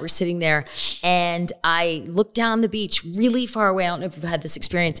run out, we're sitting there, and I look down the beach really far away. I don't know if you've had this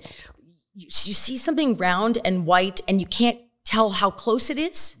experience. You see something round and white, and you can't tell how close it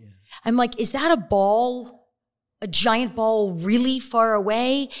is. Yeah. I'm like, is that a ball, a giant ball really far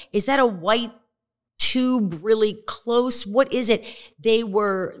away? Is that a white tube really close? What is it? They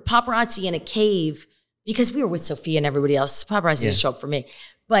were paparazzi in a cave because we were with Sophia and everybody else. Paparazzi didn't show up for me,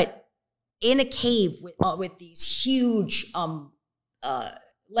 but in a cave with these huge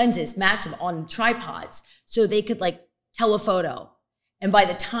lenses, massive on tripods, so they could like telephoto. And by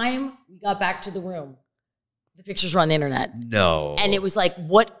the time we got back to the room, the pictures were on the internet. No. And it was like,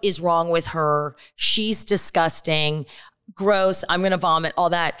 what is wrong with her? She's disgusting. Gross. I'm going to vomit, all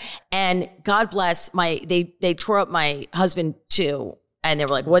that. And God bless they tore up my husband too. And they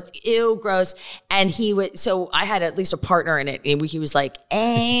were like, what's, ew, gross. And so I had at least a partner in it. And he was like,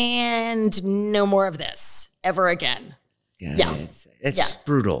 and no more of this ever again. Yeah. It's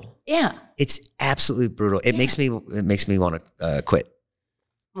brutal. Yeah. It's absolutely brutal. It makes me want to quit.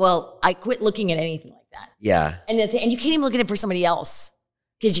 Well, I quit looking at anything like that. Yeah. And you can't even look at it for somebody else.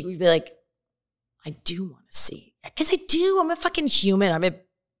 Because you would be like, I do want to see. Because I do. I'm a fucking human. I'm a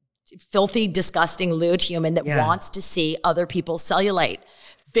filthy, disgusting, lewd human that wants to see other people's cellulite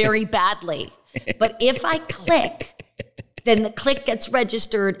very badly. But if I click, then the click gets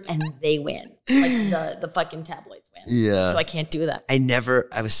registered and they win. Like the fucking tabloids win. Yeah. So I can't do that.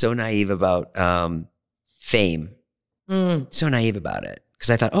 I was so naive about fame. So naive about it. Because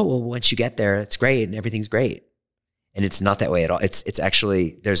I thought, oh, well, once you get there, it's great and everything's great. And it's not that way at all. It's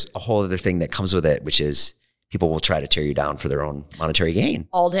actually, there's a whole other thing that comes with it, which is people will try to tear you down for their own monetary gain.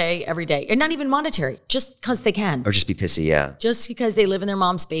 All day, every day. And not even monetary, just because they can. Or just be pissy, yeah. Just because they live in their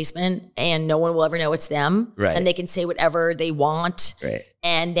mom's basement and no one will ever know it's them. Right. And they can say whatever they want. Right.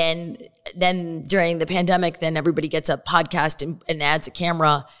 And then during the pandemic, then everybody gets a podcast and adds a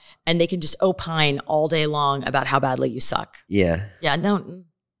camera and they can just opine all day long about how badly you suck. Yeah. Yeah, no.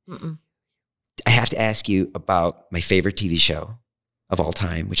 Mm-mm. I have to ask you about my favorite TV show of all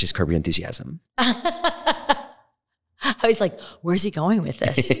time, which is Curb Your Enthusiasm. I was like, where's he going with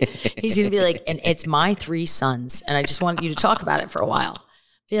this? He's going to be like, and it's my 3 sons. And I just wanted you to talk about it for a while.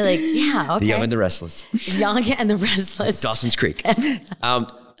 Be like, yeah, okay. The Young and the Restless. Young and the Restless. Dawson's Creek.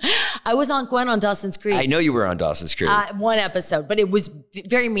 I was on Gwen on Dawson's Creek. I know you were on Dawson's Creek. One episode, but it was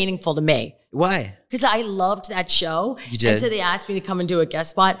very meaningful to me. Why? Because I loved that show. You did? And so they asked me to come and do a guest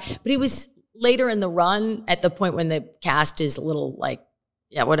spot. But it was later in the run at the point when the cast is a little like,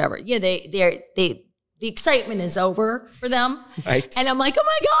 yeah, whatever. Yeah, the excitement is over for them. Right. And I'm like, oh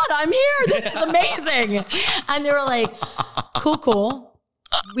my God, I'm here. This is amazing. And they were like, cool.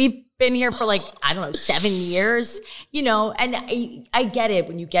 We've been here for like, I don't know, 7 years, and I get it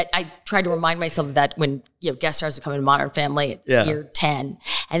I try to remind myself of that when, guest stars are coming to Modern Family at year 10.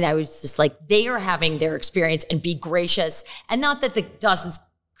 And I was just like, they are having their experience and be gracious. And not that the Dawson's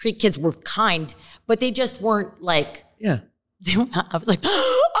Creek kids were kind, but they just weren't like, they were not, I was like,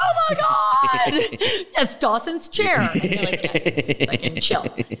 oh my God, that's Dawson's chair. And they're like, yeah, it's fucking chill.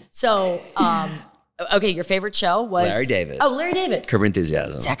 So, okay, your favorite show was? Larry David. Oh, Larry David. Curb Your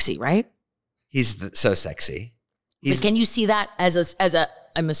Enthusiasm. Sexy, right? He's so sexy. But can you see that as a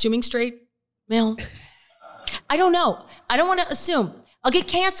I'm assuming straight male? I don't know. I don't want to assume. I'll get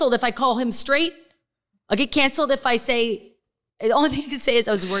canceled if I call him straight. I'll get canceled if I say, the only thing I can say is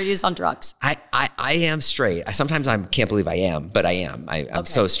I was worried he was on drugs. I am straight. Sometimes I can't believe I am, but I am. I'm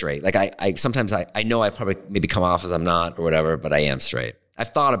so straight. Like I sometimes I know I probably maybe come off as I'm not or whatever, but I am straight. I've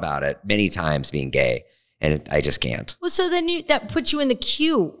thought about it many times being gay, and I just can't. Well, so then that puts you in the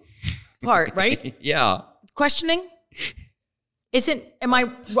Q part, right? Yeah. Questioning? Am I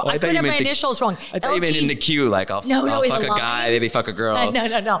wrong? I could have my initials wrong. I thought you meant in the Q, like I'll fuck a guy, maybe fuck a girl.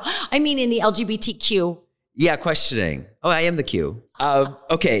 No. I mean in the LGBTQ. Yeah, questioning. Oh, I am the Q.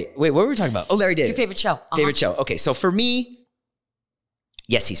 Okay, wait, what were we talking about? Oh, Larry David. Your favorite show. Favorite show. Okay, so for me,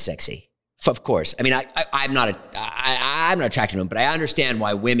 yes, he's sexy. Of course. I mean, I'm not attracted to him, but I understand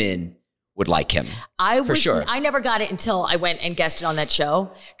why women would like him. For sure. I never got it until I went and guested on that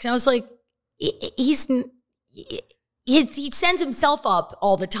show. Because I was like, he sends himself up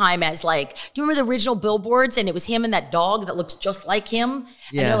all the time as like, do you remember the original billboards? And it was him and that dog that looks just like him.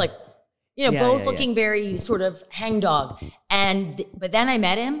 Yeah. And they're like, both looking very sort of hangdog. But then I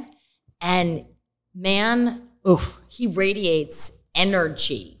met him and man, he radiates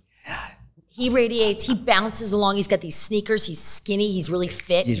energy. He bounces along. He's got these sneakers. He's skinny. He's really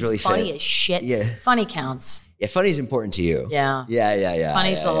fit. He's really funny fit. As shit. Yeah. Funny counts. Yeah, funny's important to you. Yeah. Yeah.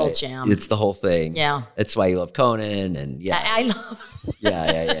 Funny's the whole jam. It's the whole thing. Yeah. That's why you love Conan and I love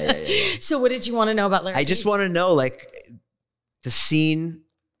Yeah. So what did you want to know about Larry? I just want to know, like, the scene,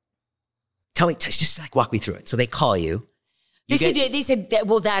 tell me, just like walk me through it. So they call you. They said that,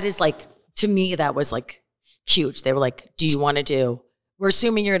 well, that is like, to me, that was like huge. They were like, do you want to do, we're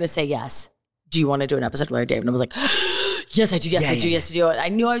assuming you're going to say yes. Do you want to do an episode of Larry David? And I was like, yes, I do. Yes, I do. Yes, I do. I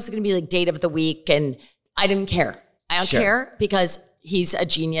knew I was going to be like date of the week, and I didn't care. I don't care because he's a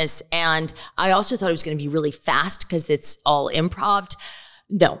genius. And I also thought it was going to be really fast because it's all improv.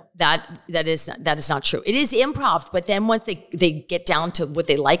 No, that is not true. It is improv, but then once they get down to what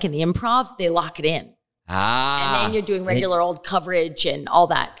they like in the improv, they lock it in. And then you're doing regular old coverage and all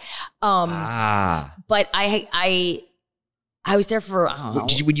that. But I was there for, I don't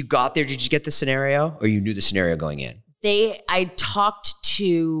know. When you got there, did you get the scenario, or you knew the scenario going in? I talked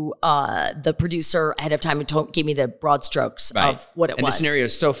to the producer ahead of time and gave me the broad strokes of what it was. And the scenario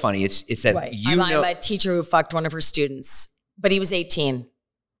is so funny. It's that I'm a teacher who fucked one of her students, but he was 18.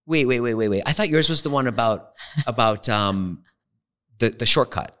 Wait. I thought yours was the one about the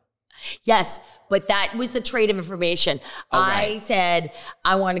shortcut. Yes, but that was the trade of information. I said,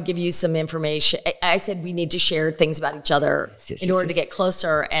 I want to give you some information. I said, we need to share things about each other in order to get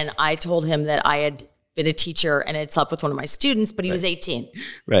closer. And I told him that I had been a teacher and had slept with one of my students, but he was 18.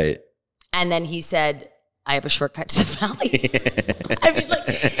 Right. And then he said, I have a shortcut to the valley. I mean, like,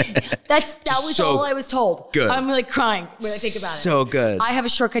 that was all I was told. Good. I'm like crying when I think about it. So good. I have a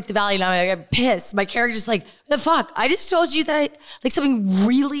shortcut to the valley, and I'm pissed. My character's like, the fuck? I just told you that I like something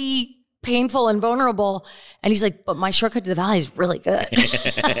really painful and vulnerable. And he's like, but my shortcut to the valley is really good.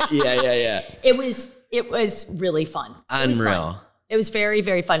 Yeah. It was really fun. Unreal. It was very,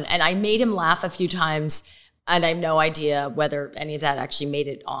 very fun. And I made him laugh a few times, and I have no idea whether any of that actually made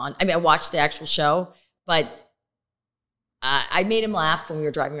it on. I mean, I watched the actual show, but I made him laugh when we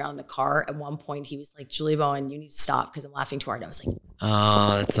were driving around in the car. At one point, he was like, Julie Bowen, you need to stop because I'm laughing too hard. I was like,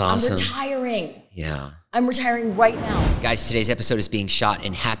 oh, that's awesome. I'm retiring. Yeah. I'm retiring right now. Guys, today's episode is being shot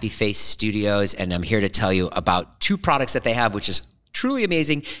in Happy Face Studios, and I'm here to tell you about two products that they have, which is truly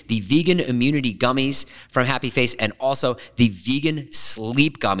amazing: the vegan immunity gummies from Happy Face, and also the vegan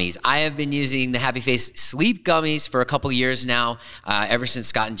sleep gummies. I have been using the Happy Face sleep gummies for a couple years now, ever since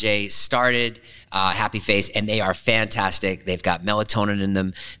Scott and Jay started Happy Face, and they are fantastic. They've got melatonin in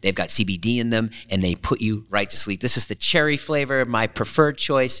them, they've got CBD in them, and they put you right to sleep. This is the cherry flavor, my preferred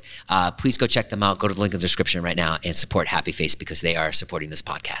choice. Please go check them out. Go to the link in the description right now and support Happy Face because they are supporting this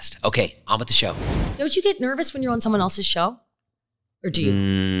podcast. Okay, on with the show. Don't you get nervous when you're on someone else's show? Or do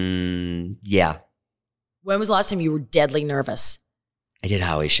you? Yeah. When was the last time you were deadly nervous? I did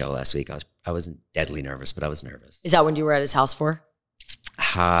Howie's show last week. I wasn't deadly nervous, but I was nervous. Is that when you were at his house for?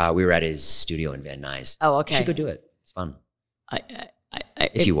 We were at his studio in Van Nuys. Oh, okay. You should go do it. It's fun.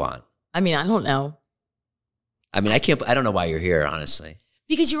 If you want. I mean, I don't know. I mean, I don't know why you're here, honestly.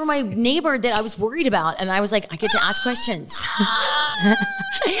 Because you were my neighbor that I was worried about. And I was like, I get to ask questions.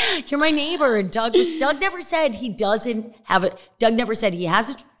 You're my neighbor. And Doug never said he doesn't have it. Doug never said he has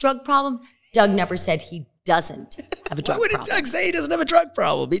a drug problem. Doug never said he doesn't have a drug problem. Why would Doug say he doesn't have a drug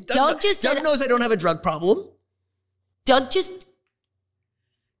problem? Doug knows I don't have a drug problem. Doug just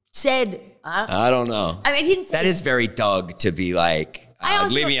said, I don't know. I mean, I didn't say that is very Doug to be like,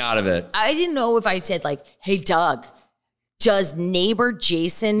 leave me out of it. I didn't know if I said like, hey, Doug, does neighbor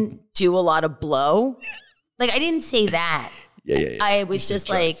Jason do a lot of blow? Like, I didn't say that. Yeah. I was just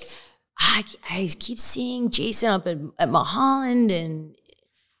like, I keep seeing Jason up at Mulholland, and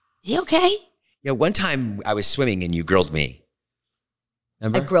is he okay? Yeah, one time I was swimming and you grilled me.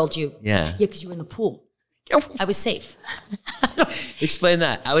 Remember? I grilled you. Yeah. Yeah, because you were in the pool. I was safe. Explain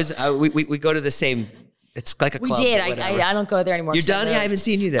that. We go to the same. It's like a club. We did. I don't go there anymore. You're done? Yeah, I haven't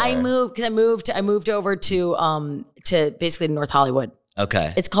seen you there. I moved over to basically North Hollywood.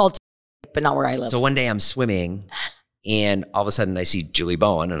 Okay. It's called, but not where I live. So one day I'm swimming, and all of a sudden I see Julie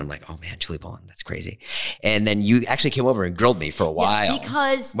Bowen, and I'm like, oh man, Julie Bowen, that's crazy. And then you actually came over and grilled me for a while.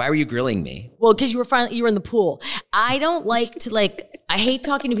 Because why were you grilling me? Well, because you were in the pool. I don't like to I hate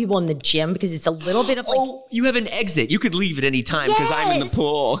talking to people in the gym because it's a little bit of like. Oh, you have an exit. You could leave at any time because I'm in the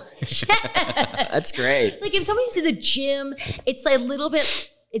pool. Yes. That's great. Like if somebody's in the gym, it's like a little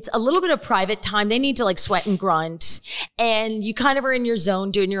bit of private time. They need to like sweat and grunt, and you kind of are in your zone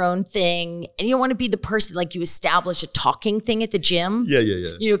doing your own thing, and you don't want to be the person like you establish a talking thing at the gym. Yeah.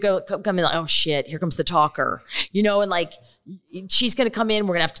 You come in like, oh shit, here comes the talker. And like she's gonna come in,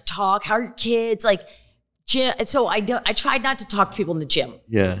 we're gonna have to talk. How are your kids? Like gym. So I tried not to talk to people in the gym.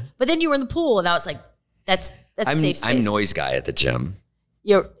 Yeah. But then you were in the pool, and I was like, that's a safe space. I'm noise guy at the gym.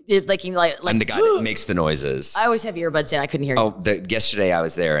 You're like I'm the guy that makes the noises. I always have earbuds in. I couldn't hear you. Yesterday I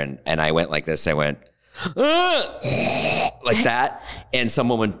was there and I went like this. I went, like that. And some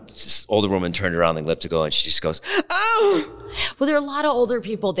woman, older woman, turned around the elliptical and she just goes, oh. Well, there are a lot of older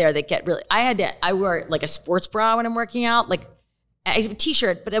people there that get really, I wear like a sports bra when I'm working out. Like I have a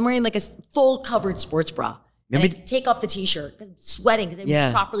t-shirt, but I'm wearing like a full covered sports bra. And I take off the t-shirt because I'm sweating because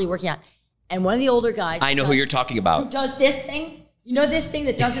I'm properly working out. And one of the older guys. I know who you're talking about. Who does this thing. You know this thing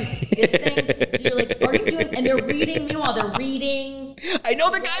that doesn't, this thing? You're like, are you doing, and they're reading, meanwhile they're reading. I know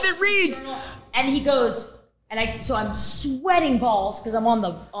the guy that reads. And he goes, so I'm sweating balls because I'm on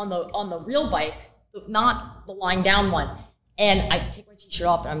the real bike, not the lying down one. And I take my t-shirt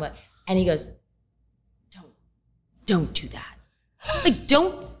off and I'm like, and he goes, don't do that. Like,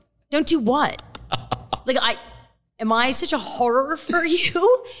 don't do what? Like, am I such a horror for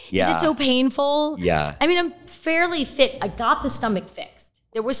you? Yeah. Is it so painful? Yeah. I mean, I'm fairly fit. I got the stomach fixed.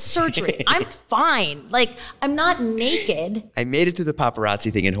 There was surgery. I'm fine. Like, I'm not naked. I made it through the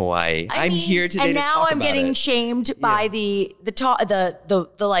paparazzi thing in Hawaii. I'm here today to talk about it. And now I'm getting shamed by the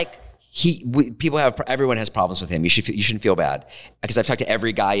like. Everyone has problems with him. You shouldn't feel bad because I've talked to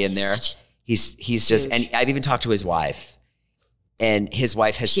every guy in there. He's just, and I've even talked to his wife, and his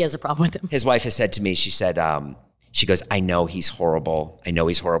wife she has a problem with him. His wife has said to me, she said, she goes, I know he's horrible. I know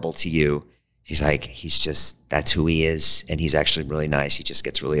he's horrible to you. She's like, that's who he is. And he's actually really nice. He just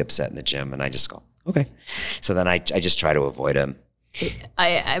gets really upset in the gym. And I just go, okay. So then I just try to avoid him.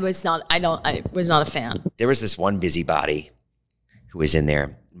 I was not a fan. There was this one busybody who was in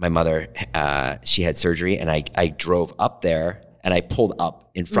there. My mother, she had surgery, and I drove up there and I pulled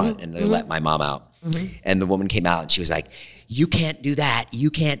up in front and they let my mom out. And the woman came out and she was like, you can't do that. You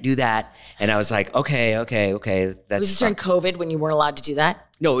can't do that. And I was like, okay. Was this during COVID when you weren't allowed to do that?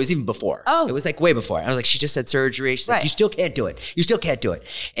 No, it was even before. Oh. It was like way before. I was like, she just had surgery. She's like, you still can't do it. You still can't do it.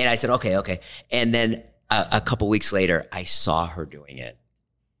 And I said, okay. And then a couple weeks later, I saw her doing it.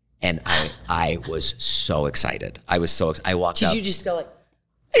 And I was so excited. I walked up. Did you just go like?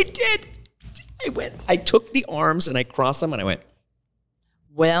 I did. I took the arms and I crossed them and I went.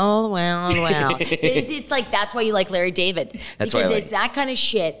 Well. It's like, that's why you like Larry David. Because it's that kind of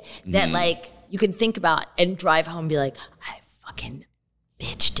shit that like you can think about and drive home and be like, I fucking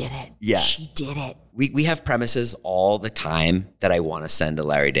bitch did it. Yeah. She did it. We have premises all the time that I want to send to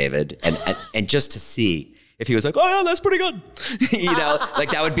Larry David and just to see if he was like, oh yeah, that's pretty good. You know,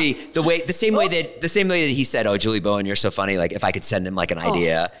 like that would be the same way that he said, oh, Julie Bowen, you're so funny. Like if I could send him like an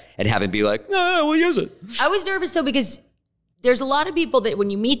idea and have him be like, no, we'll use it. I was nervous though, because there's a lot of people that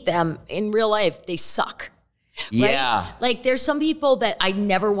when you meet them in real life, they suck. Right? Yeah. Like there's some people that I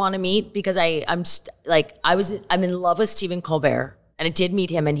never want to meet because I'm in love with Stephen Colbert, and I did meet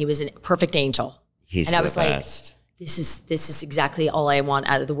him and he was a perfect angel. And I was best. Like, this is exactly all I want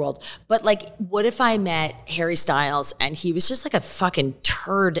out of the world. But like, what if I met Harry Styles and he was just like a fucking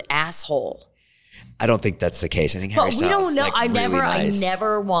turd asshole? I don't think that's the case. I think Harry Styles. We don't know. Like I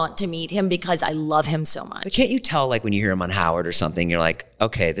never want to meet him because I love him so much. But can't you tell, like when you hear him on Howard or something, you're like,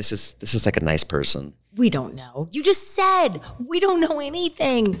 okay, this is like a nice person. We don't know. You just said we don't know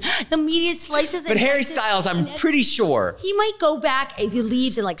anything. The media slices. But Harry Styles, I'm pretty sure he might go back. He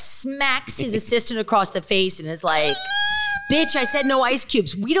leaves and like smacks his assistant across the face and is like, "Bitch, I said no ice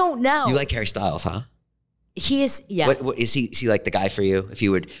cubes." We don't know. You like Harry Styles, huh? He is, yeah. What is he? Is he like the guy for you? If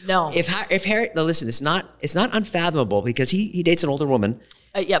you would, no. If Harry, no, listen, it's not unfathomable because he dates an older woman.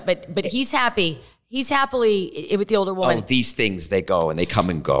 Yeah, but he's happy. He's happily with the older woman. Oh, these things, they go and they come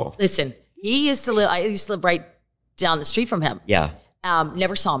and go. Listen, I used to live right down the street from him. Yeah.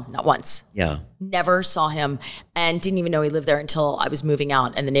 Never saw him, not once. Yeah. Never saw him, and didn't even know he lived there until I was moving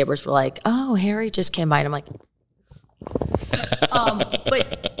out, and the neighbors were like, "Oh, Harry just came by," and I'm like,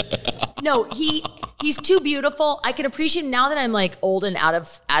 but no, he's too beautiful. I can appreciate him now that I'm like old and out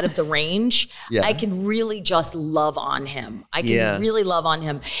of the range. Yeah. I can really just love on him. I can really love on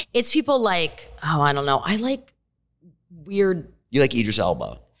him. It's people like, oh, I don't know. I like weird. You like Idris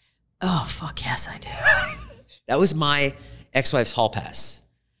Elba? Oh, fuck yes, I do. That was my ex-wife's hall pass.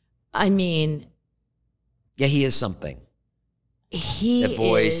 I mean, yeah, he is something. He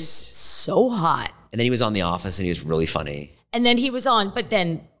is so hot. And then he was on The Office and he was really funny. And then he was on, but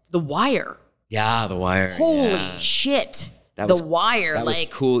then The Wire. Yeah, The Wire. Holy shit. The Wire. That was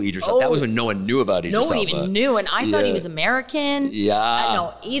cool, Idris Elba. That was when no one knew about Idris Elba. No one even knew. And I thought he was American. Yeah. I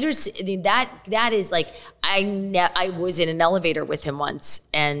know. Idris, I mean, that is like, I was in an elevator with him once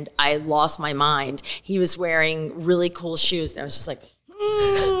and I lost my mind. He was wearing really cool shoes. And I was just like,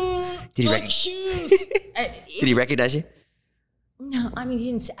 shoes. Did he recognize you? No, I mean, he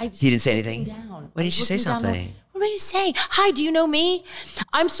didn't say. He didn't say anything? Down. Why didn't you say something? What am I going to say? Hi, do you know me?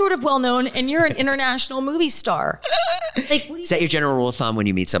 I'm sort of well known and you're an international movie star. Like, what do you Is that your general rule of thumb when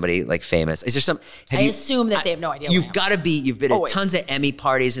you meet somebody like famous? Is there some? I assume that they have no idea. You've got to be. You've been Always. at tons of Emmy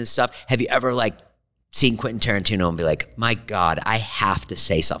parties and stuff. Have you ever like seen Quentin Tarantino and be like, "My God, I have to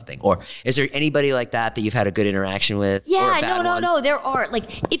say something"? Or is there anybody like that you've had a good interaction with? Yeah, no. There are,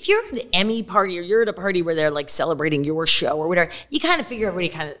 like, if you're at an Emmy party or you're at a party where they're like celebrating your show or whatever, you kind of figure everybody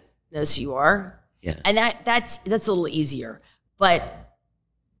kind of knows who you are. Yeah, and that's a little easier. But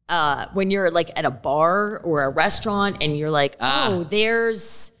when you're like at a bar or a restaurant and you're like,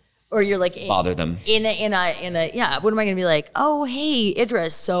 or you're like bother them in a yeah. What am I going to be like? Oh, hey,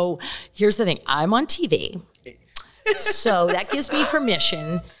 Idris. So here's the thing. I'm on TV, so that gives me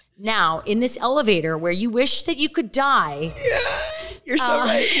permission now in this elevator where you wish that you could die. Yeah, you're so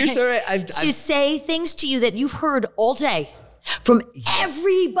right. You're so right. I've say things to you that you've heard all day from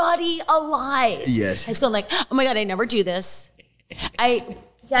everybody alive. Yes, it's going like, oh my God, I never do this.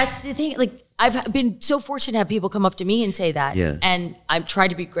 That's the thing. Like, I've been so fortunate to have people come up to me and say that. Yeah. And I've tried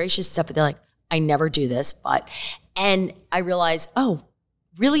to be gracious and stuff, but they're like, I never do this. And I realize, oh,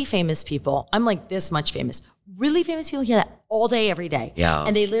 really famous people, I'm like this much famous. Really famous people hear that all day, every day. Yeah.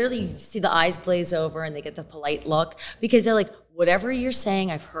 And they literally see the eyes glaze over and they get the polite look because they're like, whatever you're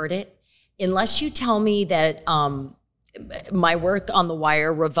saying, I've heard it. Unless you tell me that my work on The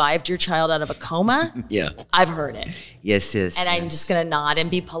Wire revived your child out of a coma. Yeah, I've heard it. Yes. And I'm just gonna nod and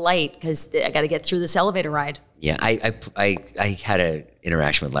be polite because I got to get through this elevator ride. Yeah, I had an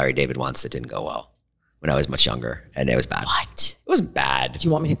interaction with Larry David once that didn't go well when I was much younger, and it was bad. What? It wasn't bad. Do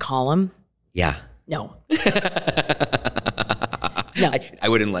you want me to call him? Yeah. No. No. I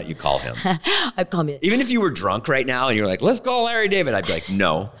wouldn't let you call him. I'd call him. Even if you were drunk right now and you're like, let's call Larry David, I'd be like,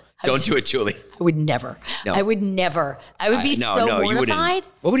 no. Don't do it, Julie. I would never. No. I would never. I would be so mortified.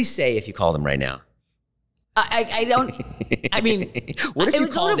 What would he say if you called him right now? I don't. I mean, what if you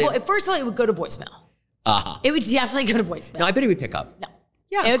called him? First of all, it would go to voicemail. It would definitely go to voicemail. No, I bet he would pick up. No.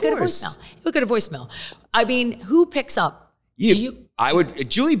 Yeah, it would go to voicemail. It would go to voicemail. I mean, who picks up? You. I would. If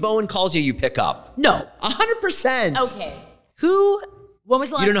Julie Bowen calls you, you pick up. No. 100%. Okay. Who? When was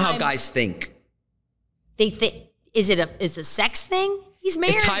the last time? You don't know how guys think. They think. Is it a sex thing? He's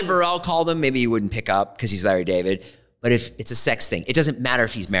married. If Ty Burrell called him, maybe he wouldn't pick up because he's Larry David. But if it's a sex thing, it doesn't matter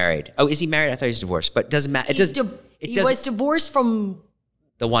if he's married. Oh, is he married? I thought he was divorced. But it doesn't matter. He was divorced from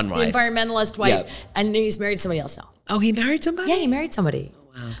the one wife, the environmentalist wife, and he's married to somebody else now. Oh, he married somebody? Yeah, he married somebody. Oh,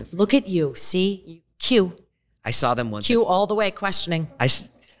 wow. Look at you. See? Q. I saw them once. Q all the way questioning.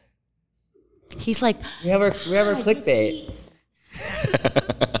 He's like, we have our clickbait.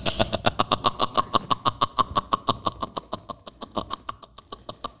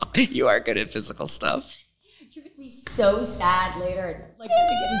 You are good at physical stuff. You're gonna be so sad later. Like, you're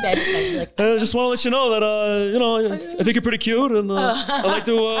gonna get in bed tonight. You're like, I just want to let you know that I think you're pretty cute, and I'd like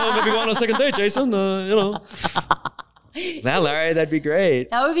to maybe go on a second date, Jason. That Larry, that'd be great.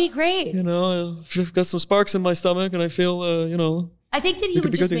 that would be great. I've got some sparks in my stomach, and I feel I think that he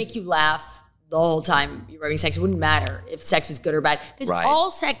would just make you laugh the whole time you were having sex. It wouldn't matter if sex was good or bad, because all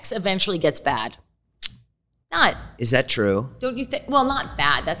sex eventually gets bad. Is that true? Don't you think? Well, not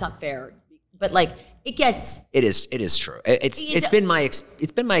bad. That's not fair. But like, it gets. It is true. It's been my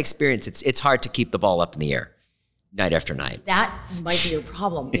experience. It's hard to keep the ball up in the air night after night. That might be your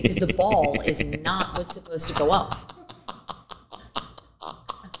problem because the ball is not what's supposed to go up.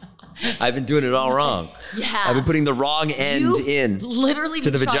 I've been doing it all wrong. Yeah. I've been putting the wrong end in. Literally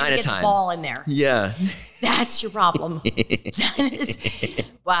to the been trying vagina to get time. The ball in there. Yeah. That's your problem. That is,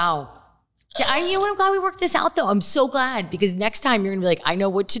 wow. Yeah, I'm glad we worked this out though. I'm so glad because next time you're gonna be like, I know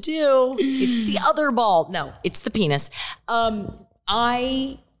what to do. It's the other ball. No, it's the penis.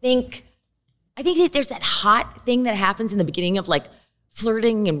 I think that there's that hot thing that happens in the beginning of like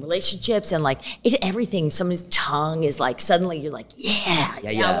flirting and relationships and like everything. Somebody's tongue is like suddenly you're like, yeah,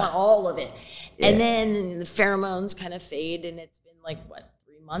 I want all of it. Yeah. And then the pheromones kind of fade and it's been like what,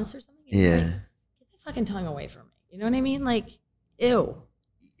 3 months or something? Yeah. Like, get the fucking tongue away from me. You know what I mean? Like, ew.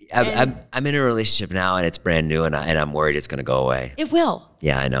 I'm in a relationship now and it's brand new and I'm worried it's going to go away. It will.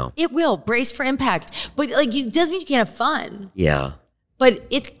 Yeah, I know. It will. Brace for impact. But like, it doesn't mean you can't have fun. Yeah. But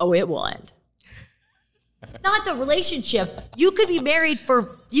it will end. Not the relationship. You could be married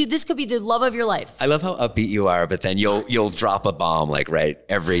for you. This could be the love of your life. I love how upbeat you are, but then you'll drop a bomb like right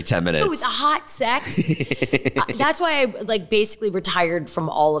every 10 minutes. Oh, it's a hot sex. That's why I like basically retired from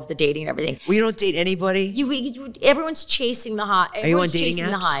all of the dating and everything. Well, you don't date anybody? Everyone's chasing the hot. Are you on dating apps?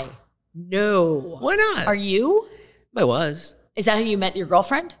 The high. No. Why not? Are you? I was. Is that how you met your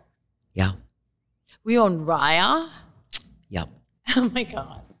girlfriend? Yeah. We own Raya? Yeah. Oh my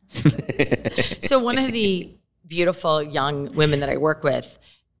God. So one of the beautiful young women that I work with,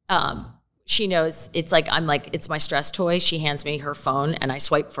 she knows it's like, it's my stress toy. She hands me her phone and I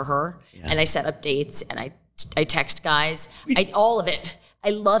swipe for her and I set up dates and I text guys. All of it.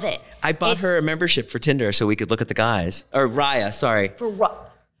 I love it. I bought her a membership for Tinder so we could look at the guys. Or Raya, sorry.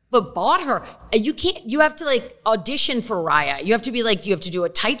 But bought her. You have to like audition for Raya. You have to be like, you have to do a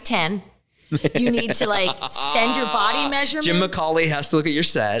tight 10. You need to like send your body measurements. Jim McCauley has to look at your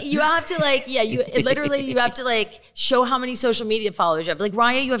set. You have to like, you have to like show how many social media followers you have. Like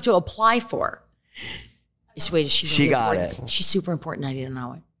Raya, you have to apply for. Wait, is she really She got important? it. She's super important. I didn't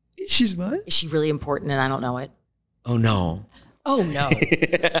know it. She's what? Is she really important and I don't know it? Oh, no. Oh, no.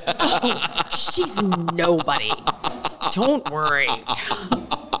 Oh, she's nobody. Don't worry.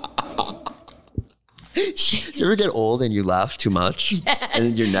 You ever get old and you laugh too much? Yes. And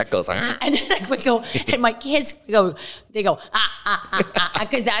then your neck goes, ah. And then we go, and my kids go, because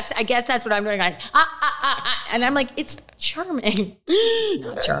I guess that's what I'm doing. Like, and I'm like, it's charming. It's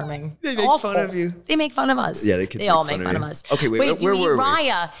not charming. They make fun of you. They make fun of us. Yeah, the kids they all make fun of us. Okay, wait, where were we?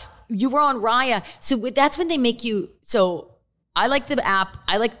 Raya. You were on Raya. So that's when they make you, so I like the app.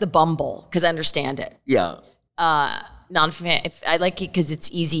 I like the Bumble because I understand it. Yeah. Non-fan. I like it because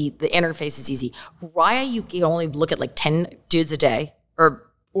it's easy. The interface is easy. Raya, you can only look at like 10 dudes a day,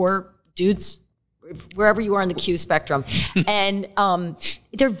 or dudes wherever you are in the Q spectrum, and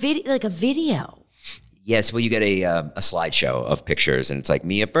they're like a video. Yes, well, you get a slideshow of pictures, and it's like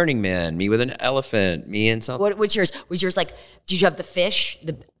me at Burning Man, me with an elephant, me and something. What's yours? Was yours like? Did you have the fish?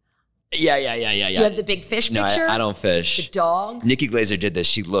 Yeah. Do you have the big fish picture? I don't fish. The dog? Nikki Glaser did this.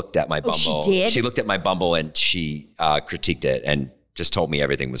 She looked at my Bumble. She did? She looked at my Bumble and she critiqued it and just told me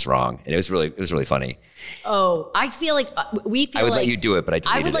everything was wrong. And it was really funny. Oh, I feel like I would let you do it, but I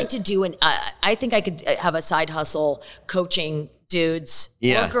deleted I would like to do I think I could have a side hustle coaching dudes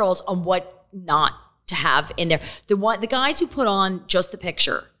or girls on what not to have in there. The guys who put on just the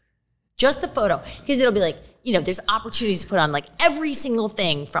picture, just the photo, because it'll be like, there's opportunities to put on like every single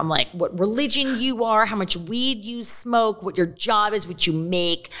thing from like what religion you are, how much weed you smoke, what your job is, what you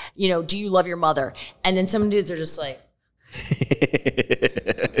make, do you love your mother? And then some dudes are just like,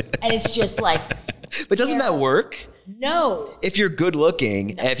 and it's just like. But doesn't that work? No. If you're good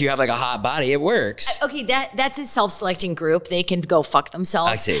looking, if you have like a hot body, it works. Okay, that's a self-selecting group. They can go fuck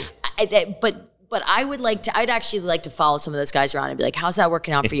themselves. I see. But I'd actually like to follow some of those guys around and be like, how's that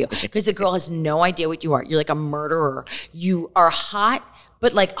working out for you? Because the girl has no idea what you are. You're like a murderer. You are hot,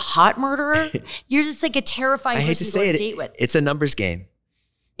 but like hot murderer. You're just like a terrifying person to go on a date with. It's a numbers game.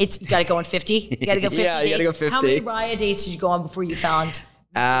 You got to go on 50? You got to go 50 Yeah, you got to go 50. How many Raya dates did you go on before you found?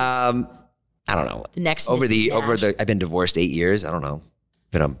 I don't know. The next I've been divorced 8 years. I don't know.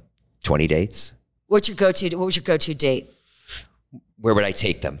 Been on 20 dates. What was your go-to date? Where would I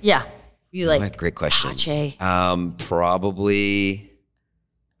take them? Yeah. You like great question. Pache. Probably.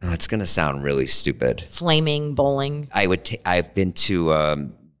 Oh, it's gonna sound really stupid. Flaming bowling. I've been to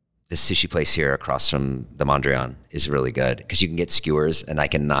the sushi place here across from the Mondrian is really good because you can get skewers and I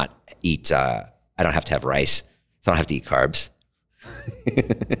cannot eat. I don't have to have rice, so I don't have to eat carbs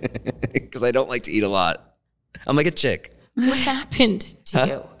because I don't like to eat a lot. I'm like a chick. What happened to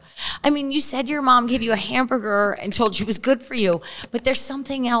you? I mean, you said your mom gave you a hamburger and told you it was good for you, but there's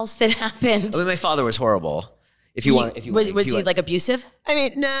something else that happened. I mean, my father was horrible. Was he like abusive? I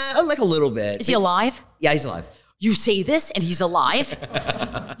mean, nah, like a little bit. Is he alive? Yeah, he's alive. You say this and he's alive?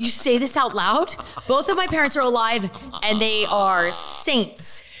 You say this out loud? Both of my parents are alive and they are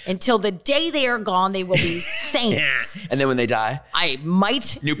saints. Until the day they are gone, they will be saints. And then when they die? I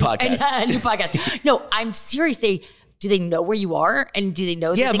might. New podcast. New podcast. No, I'm serious. Do they know where you are? And do they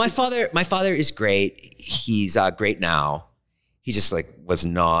know? Yeah, my father is great. He's great now. He just was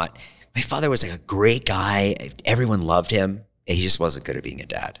not. My father was like a great guy. Everyone loved him. And he just wasn't good at being a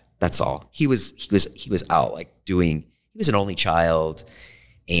dad. That's all. He was out doing. He was an only child,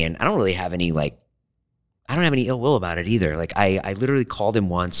 and I don't really have any I don't have any ill will about it either. I literally called him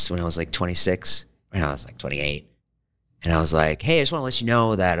once when I was 26. When I was 28, and I was like, "Hey, I just want to let you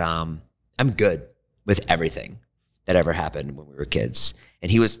know that I'm good with everything that ever happened when we were kids."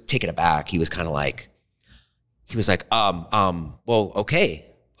 And he was taken aback. He was kind of well,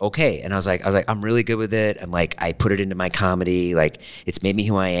 okay. And I was like, I'm really good with it. I'm I put it into my comedy. It's made me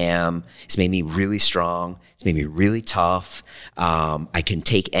who I am. It's made me really strong. It's made me really tough. I can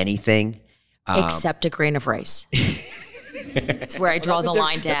take anything. Except a grain of rice. That's where I draw the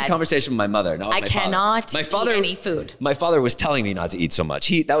line, Dad. That's a conversation with my mother. Not with I cannot eat any food. My father was telling me not to eat so much.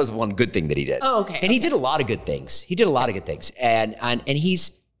 That was one good thing that he did. Oh, okay. And he did a lot of good things. And he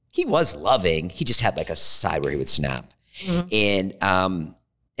was loving. He just had a side where he would snap. Mm-hmm.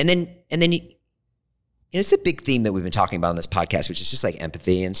 And then it's a big theme that we've been talking about on this podcast, which is just like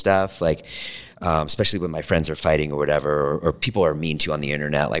empathy and stuff. Like, especially when my friends are fighting or whatever, or people are mean to you on the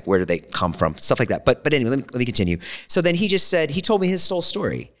internet. Like, where do they come from? Stuff like that. But anyway, let me continue. So then he just said, he told me his whole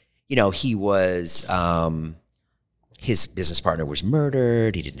story. You know, he was, his business partner was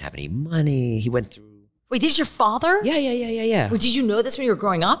murdered. He didn't have any money. He went through. Wait, this is your father? Yeah. Wait, did you know this when you were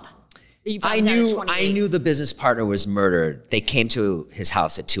growing up? I knew the business partner was murdered. They came to his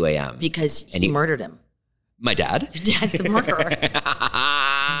house at 2 a.m. Because he murdered him. My dad? Your dad's the murderer.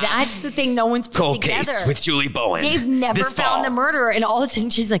 That's the thing no one's put Cold together. case with Julie Bowen. They've never found the murderer, and all of a sudden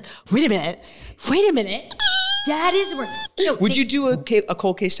she's like, wait a minute. Dad is... Would you do a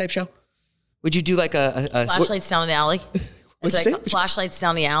cold case type show? Would you do like a Flashlights down the alley? It's like flashlights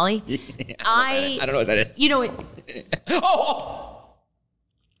down the alley. Yeah, I don't know what that is. You know it.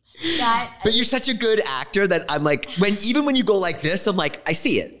 But you're such a good actor that I'm like, even when you go like this, I'm like, I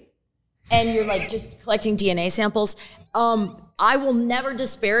see it. And you're like just collecting DNA samples. I will never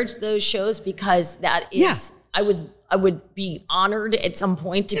disparage those shows because that is, I would be honored at some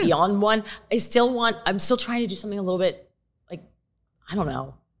point to be on one. I'm still trying to do something a little bit like, I don't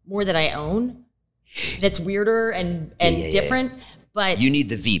know, more that I own. That's weirder and different. But you need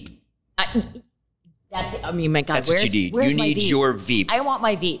the Veep. My God, that's what you need. You need your Veep. I want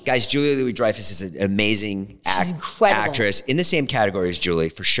my Veep. Guys, Julia Louis-Dreyfus is an amazing actress in the same category as Julie,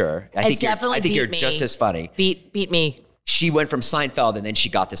 for sure. I think you're just as funny. Beat me. She went from Seinfeld and then she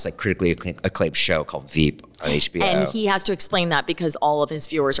got this like critically acclaimed show called Veep on HBO. And he has to explain that because all of his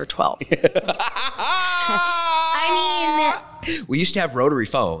viewers are 12. We used to have rotary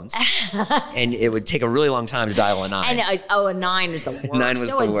phones, and it would take a really long time to dial a 9. And a 9 is the worst. 9 was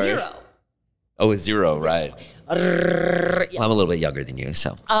the worst. 0. Oh, a 0, right. Yeah. Well, I'm a little bit younger than you,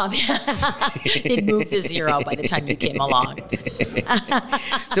 so. They'd move to 0 by the time you came along.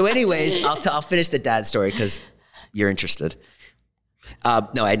 So anyways, I'll finish the dad story because you're interested.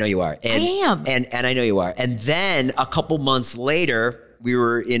 No, I know you are. And, I am. And I know you are. And then a couple months later, we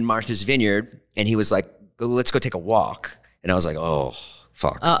were in Martha's Vineyard, and he was like, let's go take a walk. And I was like, oh,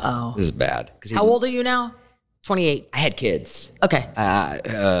 fuck. Uh-oh. This is bad. How old are you now? 28. I had kids. Okay.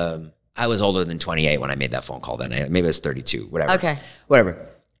 I was older than 28 when I made that phone call then. Maybe I was 32, whatever. Okay. Whatever.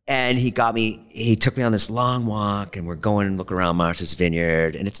 And he took me on this long walk, and we're going and look around Martha's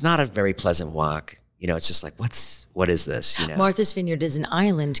Vineyard. And it's not a very pleasant walk. You know, it's just like, what is this? You know? Martha's Vineyard is an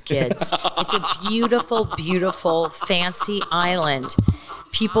island, kids. It's a beautiful, beautiful, fancy island.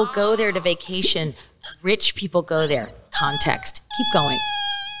 People go there to vacation. Rich people go there. Context. Keep going.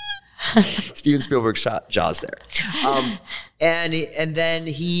 Steven Spielberg shot Jaws there. And then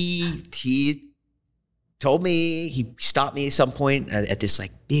he told me, he stopped me at some point at this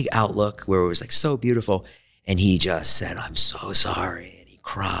like big outlook where it was like so beautiful. And he just said, I'm so sorry. And he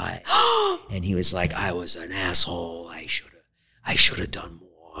cried. And he was like, I was an asshole. I should have done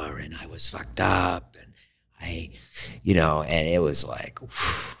more. And I was fucked up. And and it was like.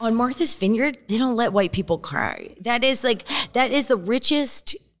 On Martha's Vineyard, they don't let white people cry. That is the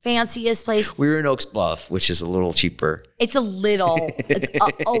richest, fanciest place. We were in Oaks Bluff, which is a little cheaper. It's a little,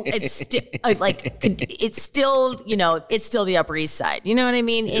 it's still the Upper East Side. You know what I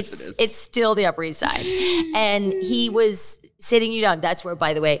mean? Yes, it's still the Upper East Side. And he was sitting you down. That's where,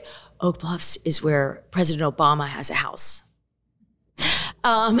 by the way, Oak Bluffs is where President Obama has a house.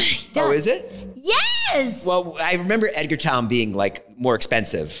 Oh, is it? Yes. Well, I remember Edgartown being like more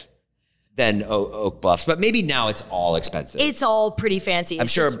expensive than Oak Bluffs, but maybe now it's all expensive. It's all pretty fancy. I'm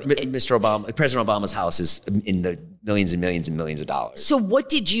sure President Obama's house is in the millions and millions and millions of dollars. So what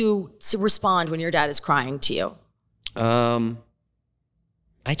did you respond when your dad is crying to you? I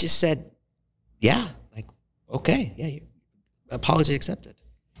just said, yeah, like, okay, yeah, apology accepted.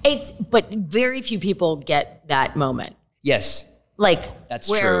 But very few people get that moment. Yes. Like, that's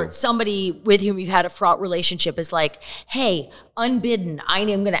where true. Somebody with whom you've had a fraught relationship is like, hey, unbidden, I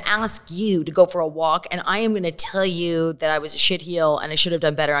am going to ask you to go for a walk, and I am going to tell you that I was a shitheel and I should have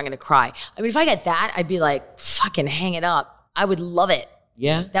done better. I'm going to cry. I mean, if I got that, I'd be like, fucking hang it up. I would love it.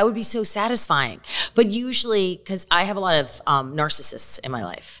 Yeah. That would be so satisfying. But usually, because I have a lot of narcissists in my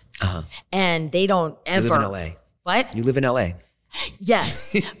life, and they don't ever. You live in LA. What? You live in LA.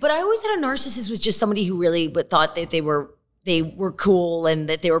 Yes. But I always thought a narcissist was just somebody who really thought that they were cool and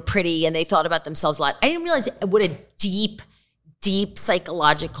that they were pretty and they thought about themselves a lot. I didn't realize what a deep, deep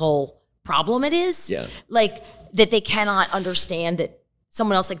psychological problem it is. Yeah. Like that they cannot understand that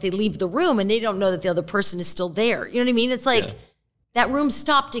someone else, like they leave the room and they don't know that the other person is still there. You know what I mean? It's like that room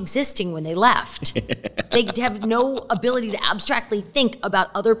stopped existing when they left. They have no ability to abstractly think about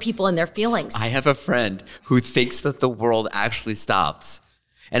other people and their feelings. I have a friend who thinks that the world actually stops.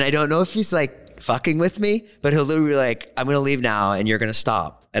 And I don't know if he's like fucking with me, but he'll literally be like, I'm going to leave now and you're going to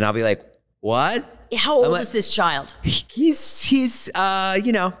stop. And I'll be like, what? How old is this child? He's Is he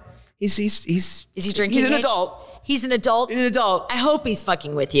drinking? He's an age? adult. He's an adult? He's an adult. I hope he's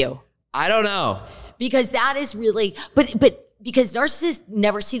fucking with you. I don't know. Because that is really, but because narcissists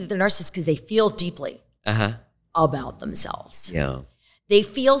never see that they're narcissists because they feel deeply about themselves. Yeah. They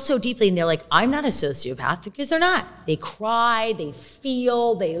feel so deeply and they're like, I'm not a sociopath, because they're not. They cry, they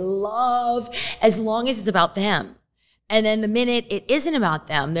feel, they love, as long as it's about them. And then the minute it isn't about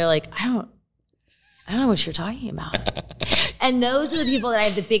them, they're like, I don't know what you're talking about. And those are the people that I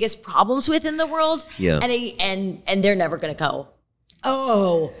have the biggest problems with in the world. Yeah. And they're never going to go,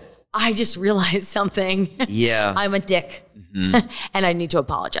 oh, I just realized something. Yeah. I'm a dick. Mm-hmm. And I need to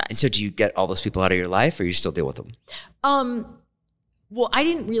apologize. And so do you get all those people out of your life, or you still deal with them? Well, I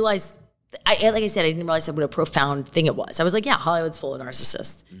didn't realize, like I said, I didn't realize what a profound thing it was. I was like, yeah, Hollywood's full of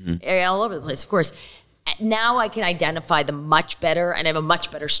narcissists. All over the place, of course. Now I can identify them much better, and I have a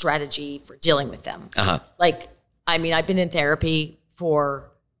much better strategy for dealing with them. Like, I mean, I've been in therapy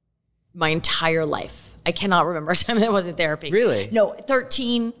for my entire life. I cannot remember a time that I wasn't in therapy. Really? No,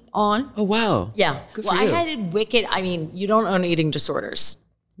 13 on. Oh, wow. Yeah. Good Well, for you. I had a wicked, I mean, you don't own eating disorders.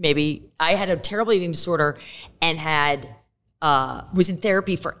 Maybe. I had a terrible eating disorder and was in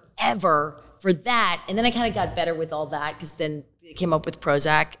therapy forever for that. And then I kind of got better with all that, because then it came up with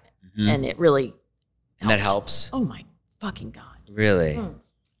Prozac and it really And that helps? Oh my fucking God. Really?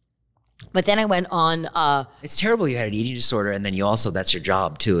 But then I went on It's terrible you had an eating disorder, and then you also, that's your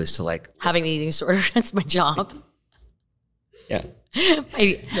job too, is to like... having an eating disorder. That's my job. Yeah.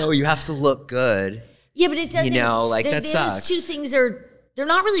 No, you have to look good. Yeah, but it doesn't... You know, like, that sucks. Those two things they're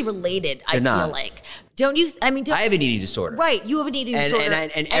not really related, I feel like. Don't you... I mean... I have an eating disorder. Right, you have an eating disorder.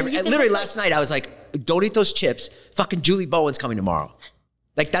 And literally last night I was like, don't eat those chips. Fucking Julie Bowen's coming tomorrow.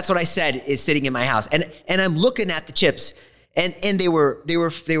 Like, that's what I said is sitting in my house. And I'm looking at the chips, and they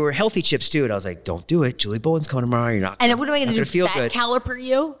were healthy chips too. And I was like, don't do it. Julie Bowen's coming tomorrow. You're not gonna, and what am I going to do? Fat good. caliper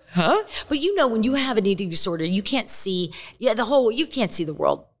you? Huh? But you know, when you have an eating disorder, you can't see you can't see the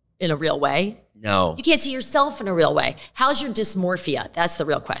world in a real way. No. You can't see yourself in a real way. How's your dysmorphia? That's the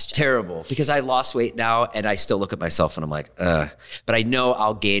real question. Terrible. Because I lost weight now, and I still look at myself and I'm like, ugh. But I know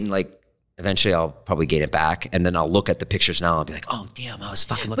I'll gain, like, eventually I'll probably gain it back. And then I'll look at the pictures now and I'll be like, oh, damn, I was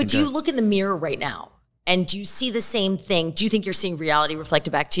fucking looking But do good. you look in the mirror right now? And do you see the same thing? Do you think you're seeing reality reflected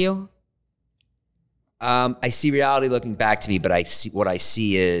back to you? I see reality looking back to me, but what I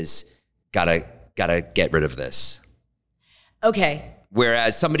see is gotta get rid of this. Okay.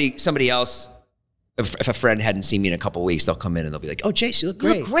 Whereas somebody else, if a friend hadn't seen me in a couple of weeks, they'll come in and they'll be like, "Oh, Jace, you look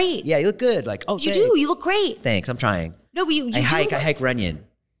great. You look great. Yeah, you look good. Like, oh, You thanks. do. You look great. Thanks. I'm trying. No, but you I hike Runyon.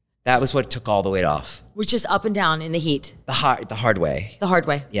 That was what took all the weight off. We're just up and down in the heat. The hard way. The hard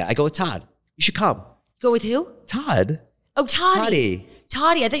way. Yeah, I go with Todd. You should come. Go with who? Todd. Oh, Toddy.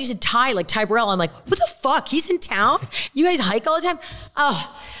 Toddy. I thought you said Ty, like Ty Burrell. I'm like, what the fuck? He's in town? You guys hike all the time?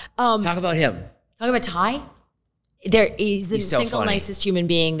 Talk about him. Talk about Ty. He's the He's so single funny. nicest human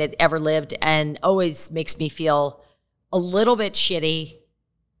being that ever lived, and always makes me feel a little bit shitty,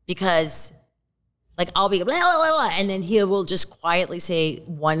 because like I'll be blah, blah, blah, blah, and then he will just quietly say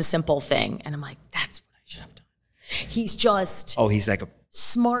one simple thing, and I'm like, that's what I should have done. He's just He's like a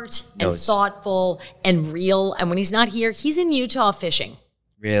smart and thoughtful and real. And when he's not here, he's in Utah fishing.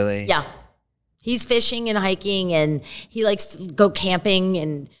 really. Yeah. He's fishing and hiking, and he likes to go camping,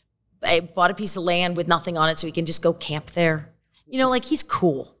 and I bought a piece of land with nothing on it so he can just go camp there. You know, like, he's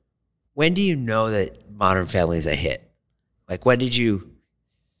cool. When do you know that Modern Family is a hit? Like, when did you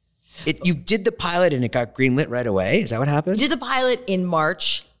did the pilot and it got greenlit right away? Is that what We happened? did the pilot in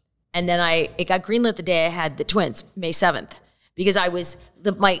March, and then it got greenlit the day I had the twins, May 7th. Because I was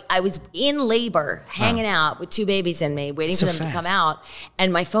in labor, hanging out with two babies in me, waiting for them to come out,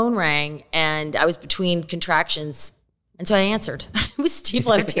 and my phone rang, and I was between contractions, and so I answered. It was Steve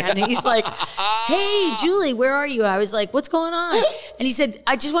Levitan, and he's like, "Hey, Julie, where are you?" I was like, "What's going on?" And he said,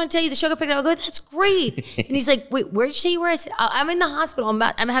 "I just want to tell you the show got picked up." I go, "That's great." And he's like, "Wait, where did you say you were?" I said, "I'm in the hospital.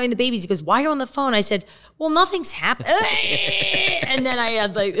 I'm having the babies." He goes, "Why are you on the phone?" I said, "Well, nothing's happened." And then I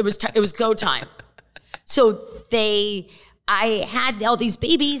had it was go time. So I had all these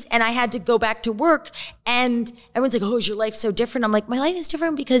babies, and I had to go back to work, and everyone's like, "Oh, is your life so different?" I'm like, my life is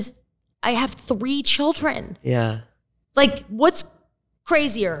different because I have 3 children. Yeah. Like, what's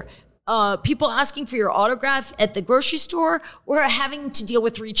crazier? People asking for your autograph at the grocery store, or having to deal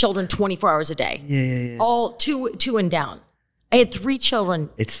with 3 children 24 hours a day? Yeah. All two and down. I had 3 children,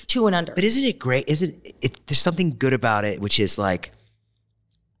 2 and under. But isn't it great? There's something good about it, which is like,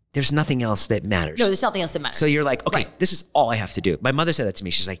 there's nothing else that matters. No, there's nothing else that matters. So you're like, okay, Right. This is all I have to do. My mother said that to me.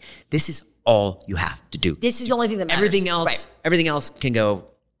 She's like, this is all you have to do. This is the only thing that matters. Everything else can go.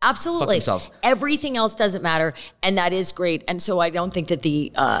 Absolutely. Fuck themselves. Everything else doesn't matter. And that is great. And so I don't think that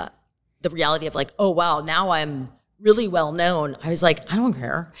the reality of like, oh, wow, now I'm really well known. I was like, I don't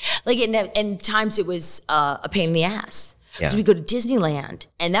care. Like, and times it was a pain in the ass. Because we go to Disneyland,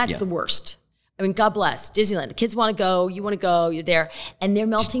 and that's the worst. I mean, God bless Disneyland. The kids want to go, you want to go, you're there, and they're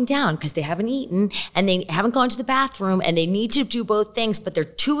melting down because they haven't eaten and they haven't gone to the bathroom and they need to do both things, but they're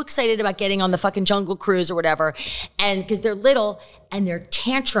too excited about getting on the fucking Jungle Cruise or whatever. And because they're little and they're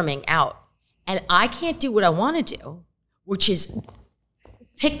tantruming out. And I can't do what I want to do, which is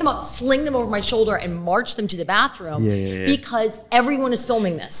pick them up, sling them over my shoulder, and march them to the bathroom because everyone is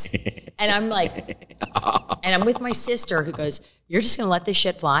filming this. And I'm like, and I'm with my sister who goes, you're just going to let this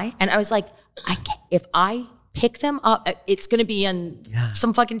shit fly? And I was like, I can't, if I pick them up, it's going to be on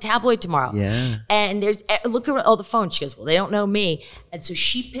some fucking tabloid tomorrow. Yeah. And look at all the phones. She goes, well, they don't know me. And so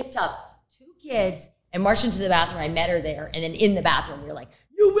she picked up 2 kids and marched into the bathroom. I met her there. And then in the bathroom, we were like,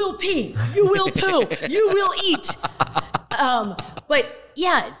 you will pee, you will poo, you will eat. But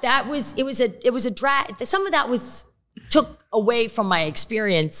yeah, it was a drag. Some of that took away from my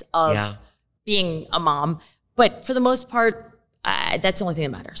experience of being a mom. But for the most part, that's the only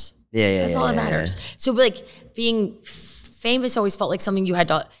thing that matters. That's all that matters. So like being famous always felt like something you had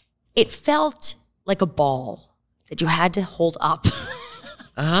to, it felt like a ball that you had to hold up.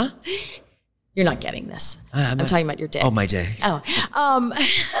 You're not getting this. I'm talking about your dick. Oh, my dick. Oh.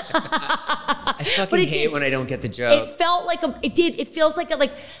 I fucking hate when I don't get the joke. It felt like it feels like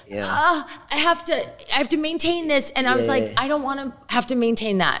I have to maintain this. And I was like, I don't want to have to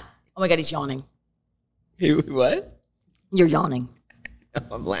maintain that. Oh my God, he's yawning. What? You're yawning.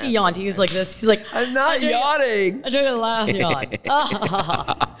 I'm laughing. He yawned. He was like this. He's like, I'm not yawning. I'm doing a laugh yawn.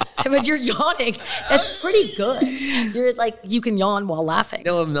 But you're yawning. That's pretty good. You're like, you can yawn while laughing.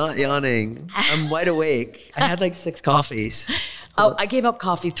 No, I'm not yawning. I'm wide awake. I had like 6 coffees. Oh, I gave up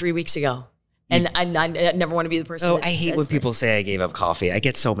coffee 3 weeks ago. And I never want to be the person that I hate when people say I gave up coffee. I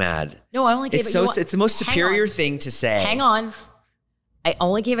get so mad. No, I only gave it up. It's the most superior thing to say. Hang on. I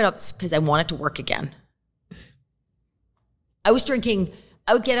only gave it up because I wanted to work again. I would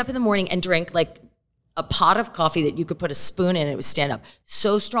get up in the morning and drink like a pot of coffee that you could put a spoon in and it would stand up.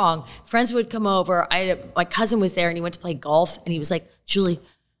 So strong. Friends would come over. My cousin was there and he went to play golf and he was like, Julie,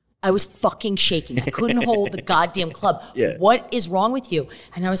 I was fucking shaking. I couldn't hold the goddamn club. What is wrong with you?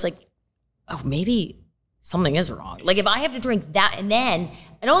 And I was like, oh, maybe something is wrong. Like if I have to drink that and then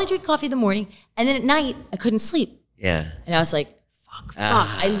I'd only drink coffee in the morning and then at night I couldn't sleep. Yeah. And I was like, fuck.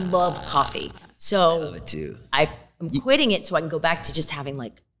 I love coffee. So I love it too. I'm quitting it so I can go back to just having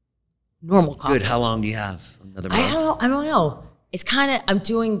like normal coffee. Good. How long do you have? Another month? I don't know. It's kind of, I'm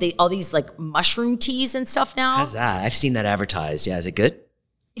doing all these like mushroom teas and stuff now. How's that? I've seen that advertised. Yeah. Is it good?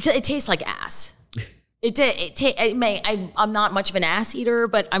 It tastes like ass. I'm not much of an ass eater,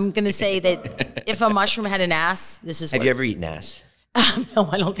 but I'm going to say that if a mushroom had an ass, this is Have you ever eaten ass? No,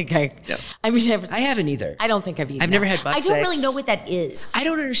 I don't think I. No. I mean, I haven't either. I don't think I've eaten. I've never had butt sex. I don't really know what that is. I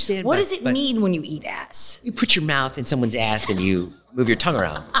don't understand. What does it mean when you eat ass? You put your mouth in someone's ass and you move your tongue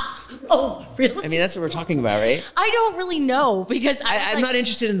around. Oh, really? I mean, that's what we're talking about, right? I don't really know because I'm not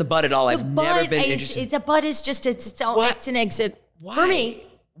interested in the butt at all. I've never been interested. The butt is just it's an exit for me.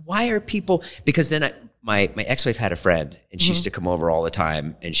 Why are people? Because then my ex-wife had a friend and she used to come over all the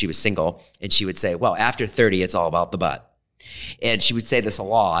time and she was single and she would say, well, after 30, it's all about the butt. And she would say this a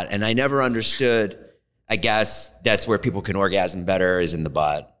lot. And I never understood, I guess that's where people can orgasm better is in the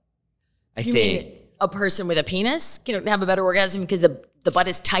butt. You mean a person with a penis can have a better orgasm because the butt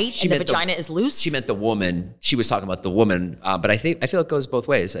is tight and the vagina is loose? She meant the woman. She was talking about the woman. But I feel it goes both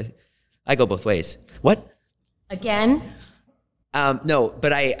ways. I go both ways. What? Again? No,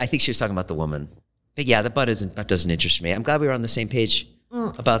 but I think she was talking about the woman. But yeah, the butt doesn't interest me. I'm glad we were on the same page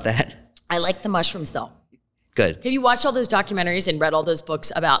about that. I like the mushrooms though. Good. Have you watched all those documentaries and read all those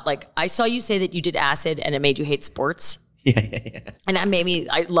books about like, I saw you say that you did acid and it made you hate sports? Yeah. And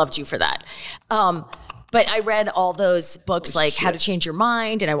I loved you for that. But I read all those books like How to Change Your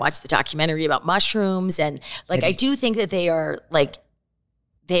Mind and I watched the documentary about mushrooms and like, I do think that they are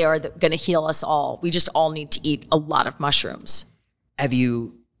going to heal us all. We just all need to eat a lot of mushrooms. Have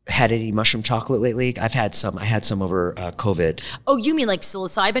you had any mushroom chocolate lately? I had some over COVID. Oh, you mean like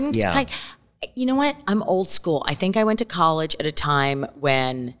psilocybin? Yeah. You know what? I'm old school. I think I went to college at a time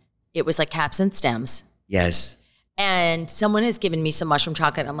when it was like caps and stems. Yes. And someone has given me some mushroom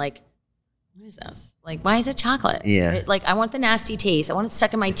chocolate. I'm like, what is this? Like, why is it chocolate? Yeah. Like, I want the nasty taste. I want it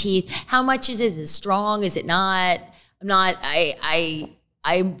stuck in my teeth. How much is it? Is it strong? Is it not? I'm not.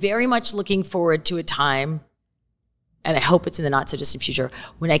 I'm very much looking forward to a time, and I hope it's in the not so distant future,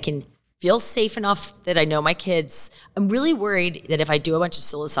 when I can feel safe enough that I know my kids. I'm really worried that if I do a bunch of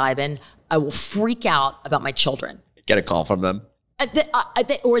psilocybin, I will freak out about my children. Get a call from them. Or that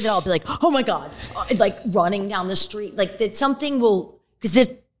I'll be like, oh my God, like running down the street. Like that something will, because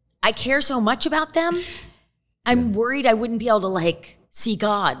I care so much about them. I'm worried I wouldn't be able to like see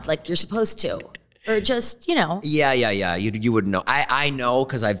God like you're supposed to. Or just, Yeah. You wouldn't know. I know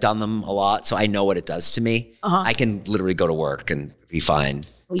because I've done them a lot, so I know what it does to me. I can literally go to work and be fine.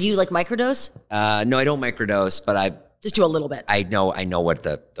 Will you like microdose? No, I don't microdose, but I just do a little bit. I know what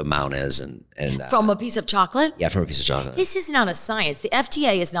the amount is, and from a piece of chocolate. Yeah, from a piece of chocolate. This is not a science. The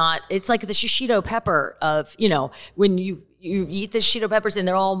FDA is not. It's like the shishito pepper of when you eat the shishito peppers and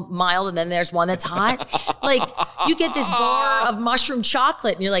they're all mild, and then there's one that's hot. Like you get this bar of mushroom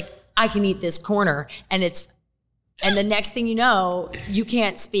chocolate, and you're like, I can eat this corner, and the next thing you know, you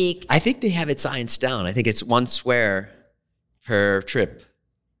can't speak. I think they have it science down. I think it's one swear per trip.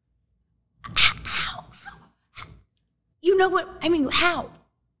 How? You know what? I mean, how?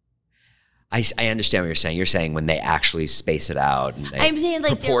 I understand what you're saying. You're saying when they actually space it out and they I'm saying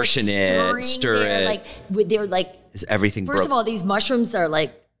like proportion they're like it, stir it. Like they're like. Is everything First of all, these mushrooms are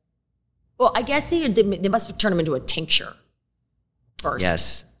like. Well, I guess they must turn them into a tincture first.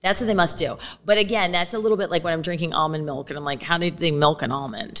 Yes. That's what they must do. But again, that's a little bit like when I'm drinking almond milk and I'm like, how did they milk an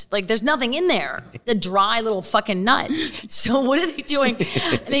almond? Like there's nothing in there. The dry little fucking nut. So what are they doing?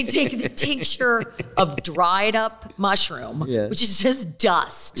 They take the tincture of dried up mushroom, which is just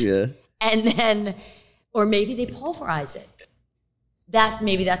dust. Yeah. And then, or maybe they pulverize it.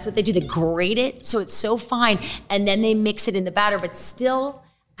 Maybe that's what they do. They grate it so it's so fine. And then they mix it in the batter. But still,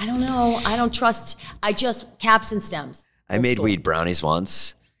 I don't know. I don't trust. I just caps and stems. I made weed brownies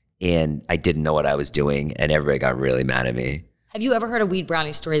once. And I didn't know what I was doing, and everybody got really mad at me. Have you ever heard a weed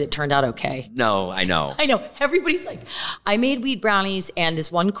brownie story that turned out okay? No, I know. I know. Everybody's like, I made weed brownies, and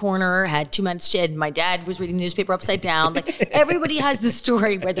this one corner had too much shit, and my dad was reading the newspaper upside down. Like, everybody has the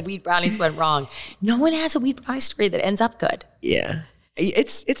story where the weed brownies went wrong. No one has a weed brownie story that ends up good. Yeah.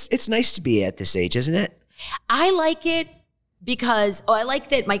 It's nice to be at this age, isn't it? I like it because, I like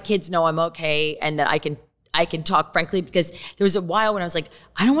that my kids know I'm okay and that I can talk frankly, because there was a while when I was like,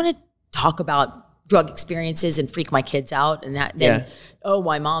 I don't want to talk about drug experiences and freak my kids out. And that then,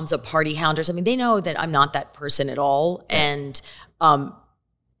 my mom's a party hound or something. They know that I'm not that person at all. And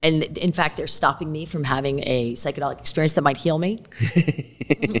in fact, they're stopping me from having a psychedelic experience that might heal me.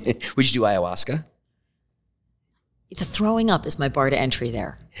 Would you do ayahuasca? The throwing up is my bar to entry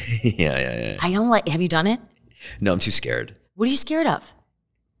there. Yeah. I don't like, have you done it? No, I'm too scared. What are you scared of?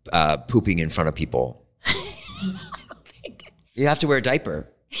 Pooping in front of people. I don't think. You have to wear a diaper.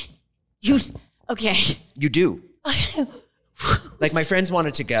 Okay. You do. Like my friends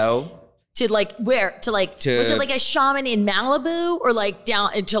wanted to go. To like where? To was it like a shaman in Malibu or like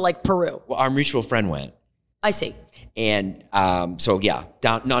down into like Peru? Well, our mutual friend went. I see. And so yeah,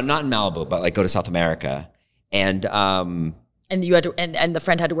 down not in Malibu, but like go to South America. And you had to and the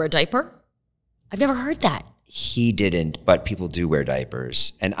friend had to wear a diaper? I've never heard that. He didn't, but people do wear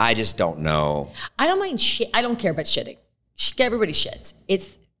diapers. And I just don't know. I don't mind shit. I don't care about shitting. Everybody shits.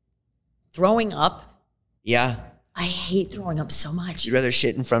 It's throwing up. Yeah. I hate throwing up so much. You'd rather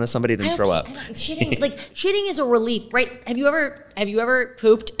shit in front of somebody than throw up. Shitting is a relief, right? Have you ever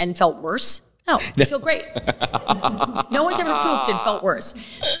pooped and felt worse? No, I feel great. No one's ever pooped and felt worse.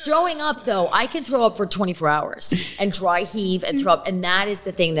 Throwing up, though, I can throw up for 24 hours and dry heave and throw up, and that is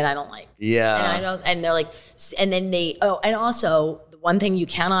the thing that I don't like. Yeah. And they're like, and then and also the one thing you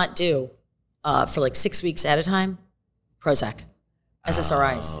cannot do for like 6 weeks at a time, Prozac,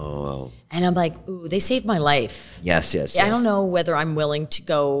 SSRIs. Oh. And I'm like, ooh, they saved my life. Yes. I don't know whether I'm willing to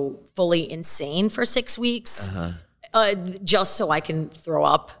go fully insane for 6 weeks, just so I can throw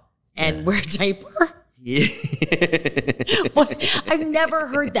up and wear a diaper. Yeah. I've never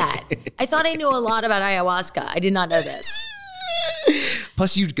heard that. I thought I knew a lot about ayahuasca. I did not know this.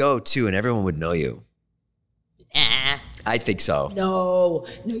 Plus, you'd go too, and everyone would know you. Nah. I think so. No,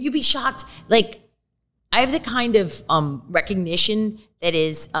 you'd be shocked. Like, I have the kind of recognition that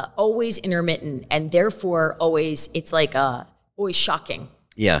is always intermittent, and therefore it's like always shocking.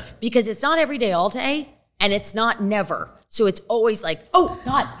 Yeah. Because it's not every day, all day, and it's not never. So it's always like, oh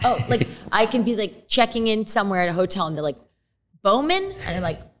God, like I can be like checking in somewhere at a hotel, and they're like, Bowen, and I'm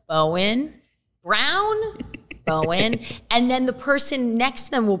like, Bowen, Brown, Bowen, and then the person next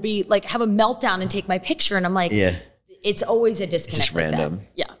to them will be like have a meltdown and take my picture, and I'm like, it's always a disconnect. It's just like random. That.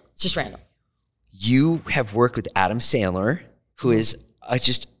 Yeah, it's just random. You have worked with Adam Sandler, who is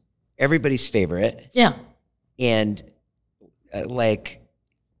just everybody's favorite. Yeah. And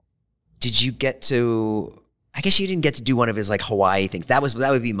did you get to I guess you didn't get to do one of his like Hawaii things. That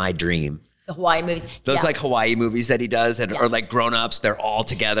would be my dream. The Hawaii movies. Those like Hawaii movies that he does, or like Grown Ups, they're all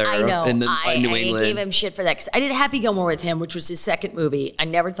together. I know. In New I England. gave him shit for that because I did Happy Gilmore with him, which was his second movie. I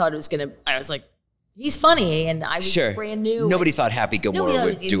never thought it was gonna. I was like, he's funny, and I was brand new. Nobody thought Happy Gilmore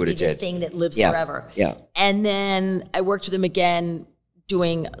would do what it did. This thing that lives forever. Yeah. And then I worked with him again,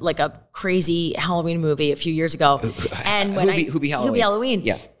 doing like a crazy Halloween movie a few years ago. And when Hoobie Halloween. Hoobie Halloween.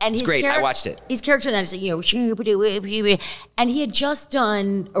 Yeah. And it's great. I watched it. His character in that is like, and he had just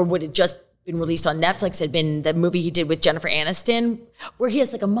done, or what had just been released on Netflix, had been the movie he did with Jennifer Aniston, where he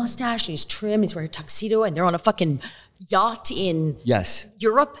has like a mustache and he's trim, he's wearing a tuxedo, and they're on a fucking yacht in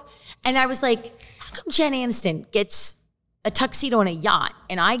Europe. And I was like, how come Jen Aniston gets a tuxedo and a yacht,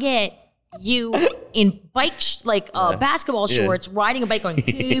 and I get you in basketball shorts, riding a bike going,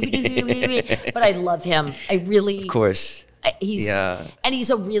 but I love him. I really, of course, and he's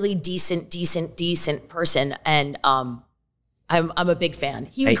a really decent person. And, I'm a big fan.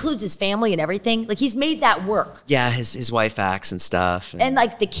 He includes his family and everything. Like he's made that work. Yeah. His wife acts and stuff. And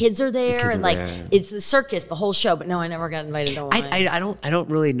like the kids are there and like it's the circus, the whole show, but no, I never got invited to one. I don't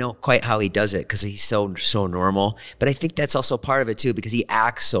really know quite how he does it because he's so normal, but I think that's also part of it too, because he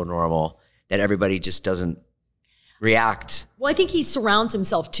acts so normal that everybody just doesn't react. Well, I think he surrounds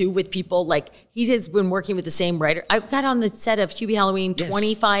himself too with people like he has been working with the same writer. I got on the set of Hubie Halloween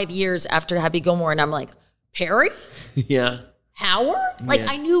 25 years after Happy Gilmore, and I'm like, Perry? Yeah. Howard? Like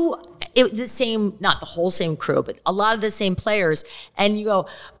I knew it was the same, not the whole same crew, but a lot of the same players. And you go,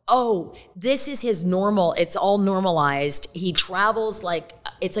 oh, this is his normal. It's all normalized. He travels like,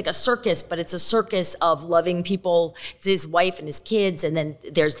 it's like a circus, but it's a circus of loving people. It's his wife and his kids. And then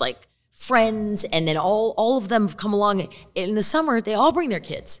there's like friends. And then all of them have come along. In the summer, they all bring their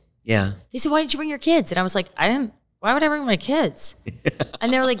kids. Yeah. They said, why didn't you bring your kids? And I was like, why would I bring my kids?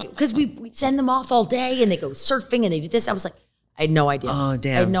 And they were like, because we send them off all day and they go surfing and they do this. I was like, I had no idea. Oh,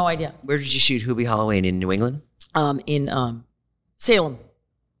 damn. I had no idea. Where did you shoot Hubie Halloween? In New England? In Salem.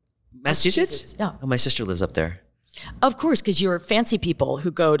 Massachusetts? Yeah. Oh, my sister lives up there. Of course, because you're fancy people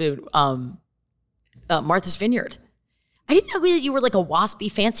who go to Martha's Vineyard. I didn't know that you were like a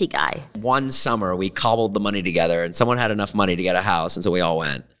waspy fancy guy. One summer, we cobbled the money together and someone had enough money to get a house, and so we all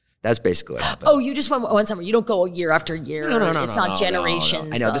went. That's basically what happened. Oh, you just went one summer. You don't go year after year. No. It's not generations.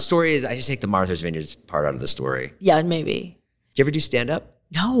 No. I know. The story is, I just take the Martha's Vineyard part out of the story. Yeah, maybe. Did you ever do stand-up?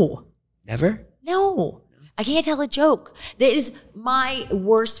 No. Never? No. I can't tell a joke. That is my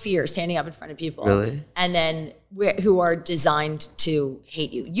worst fear, standing up in front of people. Really? And then who are designed to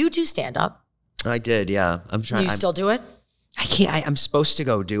hate you. You do stand-up. I did, yeah. I'm trying. You still do it? I can't. I'm supposed to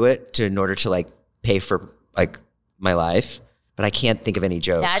go do it in order to like pay for like my life, but I can't think of any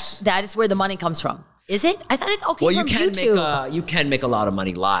jokes. That is where the money comes from. Is it? I thought it all came from YouTube. You can make a lot of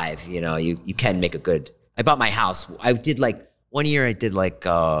money live. You know, you can make a good. I bought my house. I did like 1 year. I did like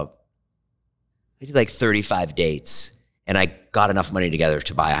 35 dates, and I got enough money together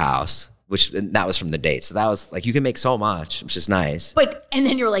to buy a house. And that was from the dates. So that was like, you can make so much, which is nice. And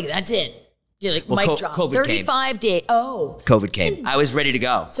then you're like, that's it. You're like, mic drop. COVID 35 days. Oh. COVID came. I was ready to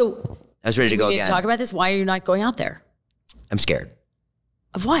go. So I was ready to go we again. Talk about this. Why are you not going out there? I'm scared.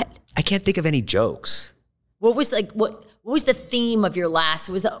 Of what? I can't think of any jokes. What was the theme of your last?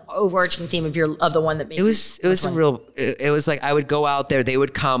 What was the overarching theme of the one that made it was like I would go out there, they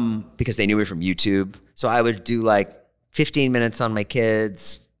would come because they knew me from YouTube. So I would do like 15 minutes on my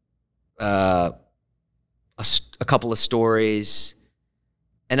kids, a couple of stories.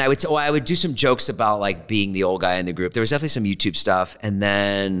 And I would do some jokes about like being the old guy in the group. There was definitely some YouTube stuff. And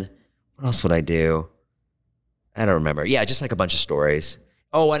then what else would I do? I don't remember. Yeah, just like a bunch of stories.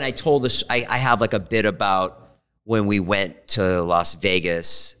 Oh, and I told this, I have like a bit about when we went to Las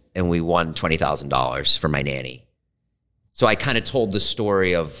Vegas and we won $20,000 for my nanny. So I kind of told the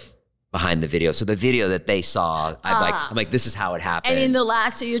story of behind the video. So the video that they saw, I'm like, this is how it happened. And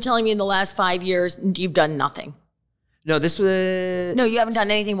so you're telling me in the last 5 years, you've done nothing. No, this was... No, you haven't done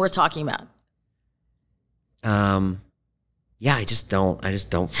anything worth talking about. Yeah, I just don't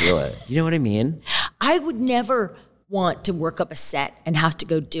feel it. You know what I mean? I would never want to work up a set and have to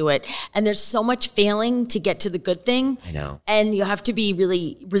go do it. And there's so much failing to get to the good thing. I know. And you have to be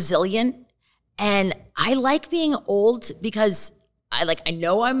really resilient. And I like being old because I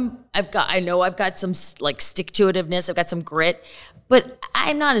know I've got some like stick-to-itiveness. I've got some grit, but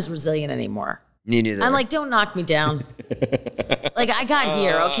I'm not as resilient anymore. Me neither. I'm like, don't knock me down. Like, I got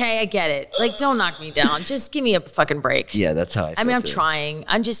here, okay? I get it. Like, don't knock me down. Just give me a fucking break. Yeah, that's how I feel. I mean, I'm trying.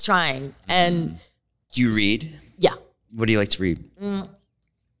 I'm just trying. And do you read? Yeah. What do you like to read? I'm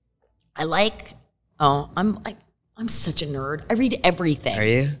such a nerd. I read everything. Are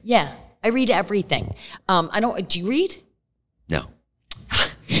you? Yeah. I read everything. Do you read? No.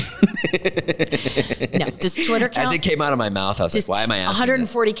 No. Does Twitter count? As it came out of my mouth, I was like, why am I asking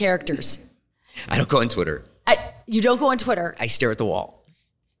 140 characters. I don't go on Twitter. You don't go on Twitter. I stare at the wall.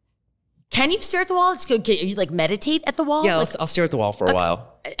 Can you stare at the wall? It's good. You like meditate at the wall? Yeah, like, I'll stare at the wall for a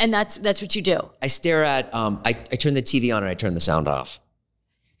while. And that's what you do. I stare at, I turn the TV on and I turn the sound off.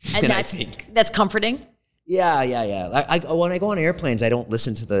 And that's comforting? Yeah. When I go on airplanes, I don't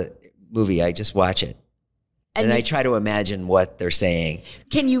listen to the movie. I just watch it. And I try to imagine what they're saying.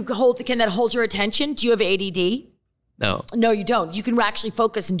 Can that hold your attention? Do you have ADD? No. No, you don't. You can actually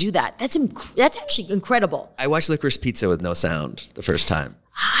focus and do that. That's actually incredible. I watched Licorice Pizza with no sound the first time.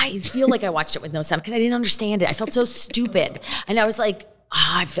 I feel like I watched it with no sound because I didn't understand it. I felt so stupid. And I was like,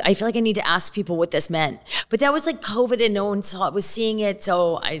 I feel like I need to ask people what this meant. But that was like COVID and no one was seeing it.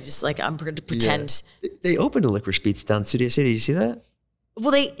 So I just I'm going to pretend. Yeah. They opened a Licorice Pizza down in Studio City. Did you see that?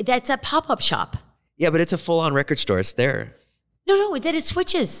 Well, that's a pop-up shop. Yeah, but it's a full-on record store. It's there. No, that is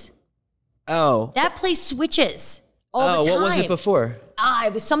switches. Oh. That place switches all the time. What was it before?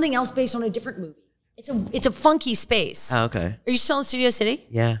 It was something else based on a different movie. It's a funky space. Oh, okay. Are you still in Studio City?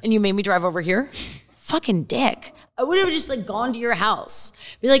 Yeah. And you made me drive over here? Fucking dick. I would have just gone to your house.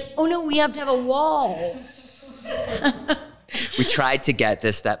 Be like, oh no, we have to have a wall. We tried to get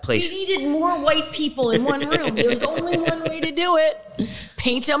that place. We needed more white people in one room. There was only one way to do it.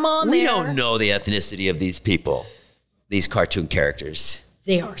 Paint them on there. We don't know the ethnicity of these people, these cartoon characters.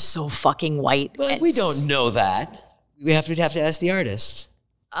 They are so fucking white. Well, we don't know that. We have to ask the artist.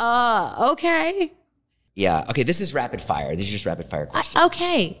 Okay. Yeah. Okay, this is rapid fire. These are just rapid fire questions.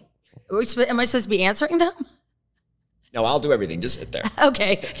 Okay. Am I supposed to be answering them? No, I'll do everything. Just sit there.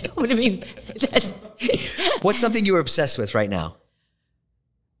 Okay. What I mean, What's something you are obsessed with right now?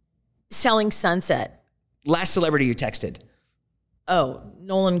 Selling Sunset. Last celebrity you texted? Oh,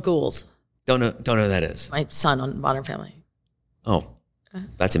 Nolan Gould. Don't know who that is. My son on Modern Family. Oh,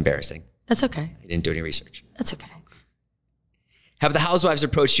 that's embarrassing. That's okay. You didn't do any research. That's okay. Have the housewives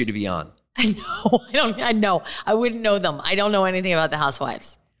approached you to be on? I know. I wouldn't know them. I don't know anything about the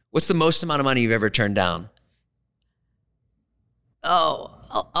housewives. What's the most amount of money you've ever turned down?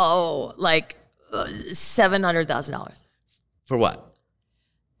 Like $700,000. For what?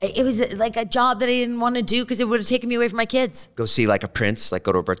 It was like a job that I didn't want to do because it would have taken me away from my kids. Go see like a prince, like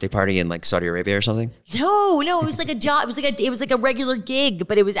go to a birthday party in like Saudi Arabia or something? No, it was like a job. It was like a regular gig,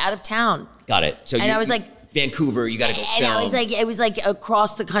 but it was out of town. Got it. So I was like, Vancouver, you got to go film. And I was like, it was like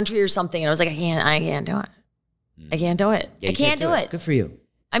across the country or something. And I was like, I can't do it. I can't do it. Yeah, I can't do it. Good for you.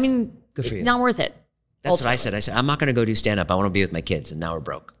 I mean, good for you. Not worth it. That's ultimately what I said. I said, I'm not going to go do stand-up. I want to be with my kids. And now we're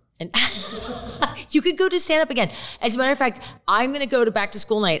broke. And you could go do stand-up again. As a matter of fact, I'm going to go to back to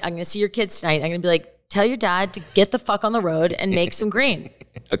school night. I'm going to see your kids tonight. I'm going to be like, tell your dad to get the fuck on the road and make some green.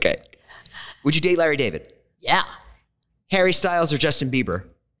 Okay. Would you date Larry David? Yeah. Harry Styles or Justin Bieber?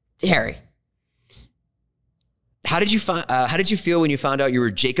 Harry. How did you feel when you found out you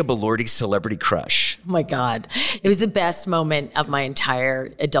were Jacob Elordi's celebrity crush? Oh my God. It was the best moment of my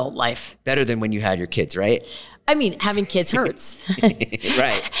entire adult life. Better than when you had your kids, right? I mean, having kids hurts.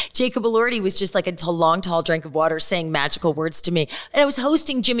 Right. Jacob Elordi was just like a long, tall drink of water saying magical words to me. And I was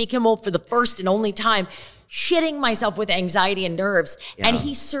hosting Jimmy Kimmel for the first and only time, shitting myself with anxiety and nerves. Yeah. And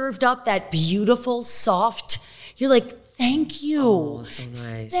he served up that beautiful, soft, you're like, thank you. Oh, that's so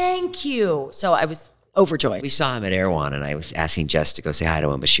nice. Thank you. So I was overjoyed. We saw him at Erewhon, and I was asking Jess to go say hi to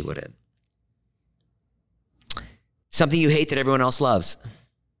him, but she wouldn't. Something you hate that everyone else loves?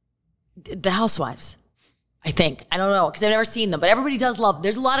 The Housewives, I think. I don't know, because I've never seen them, but everybody does love.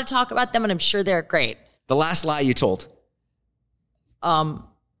 There's a lot of talk about them, and I'm sure they're great. The last lie you told? The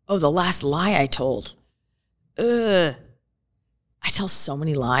last lie I told. I tell so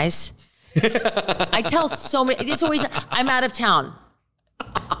many lies. I tell so many. It's always, I'm out of town.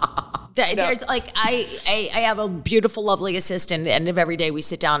 There's like I have a beautiful, lovely assistant, and every day we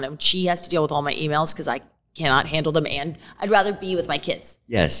sit down and she has to deal with all my emails because I cannot handle them, and I'd rather be with my kids.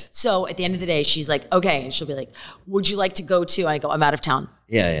 Yes. So at the end of the day, she's like, okay, and she'll be like, would you like to go to? And I go, I'm out of town.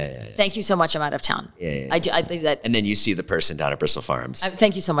 Yeah. Thank you so much. I'm out of town. Yeah. I think that. And then you see the person down at Bristol Farms.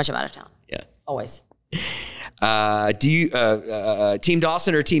 Thank you so much. I'm out of town. Yeah. Always. Do you Team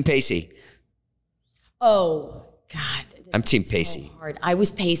Dawson or Team Pacey? Oh God. I'm Team Pacey. So hard. I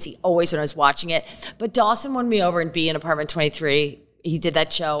was Pacey always when I was watching it, but Dawson won me over and be in Apartment 23. He did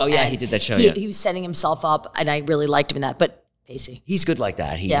that show. Oh yeah, he did that show. He was setting himself up, and I really liked him in that. But Pacey, he's good like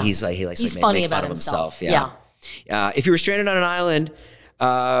that. He likes to funny make about fun of himself. Yeah. If you were stranded on an island,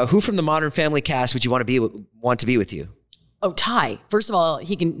 who from the Modern Family cast would you want to be with you? Oh, Ty. First of all,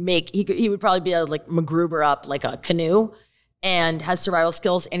 he would probably be able to like MacGruber up like a canoe and has survival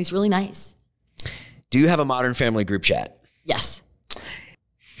skills, and he's really nice. Do you have a Modern Family group chat? Yes.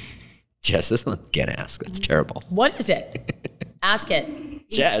 Jess, this one can't ask. That's terrible. What is it? Ask it.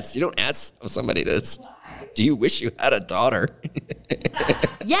 Jess, you don't ask somebody this. Do you wish you had a daughter?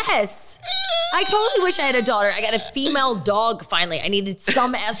 Yes. I totally wish I had a daughter. I got a female dog finally. I needed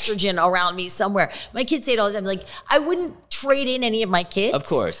some estrogen around me somewhere. My kids say it all the time. Like, I wouldn't trade in any of my kids. Of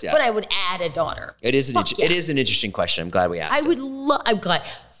course, yeah. But I would add a daughter. It is it is an interesting question. I'm glad we asked. I'm glad.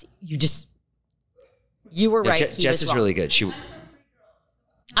 You were right. Jess is really good.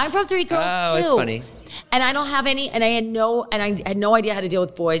 I'm from 3 girls too. It's funny. And I don't have any, and I had no idea how to deal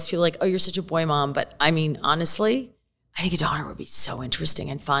with boys. People are like, oh, you're such a boy mom. But I mean, honestly, I think a daughter would be so interesting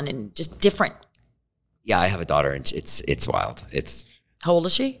and fun and just different. Yeah, I have a daughter, and it's wild. How old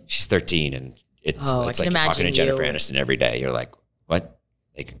is she? She's 13, and it's I like can you're talking to imagine Jennifer Aniston every day. You're like, what?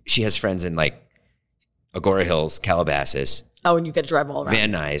 Like, she has friends in like Agora Hills, Calabasas. Oh, and you get to drive all around.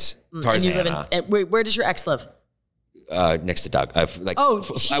 Van Nuys, And Tarzana. you live in, where does your ex live? Next to Doug.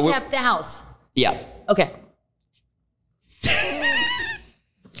 She kept the house. Yeah. Okay.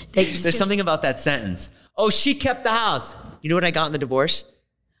 There's something about that sentence. Oh, she kept the house. You know what I got in the divorce?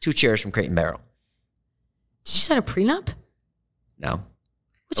 2 chairs from Crate and Barrel. Did you sign a prenup? No.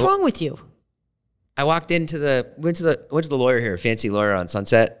 What's wrong with you? I went to the lawyer here, a fancy lawyer on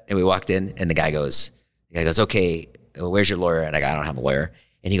Sunset, and we walked in, and the guy goes, okay, where's your lawyer? And I don't have a lawyer.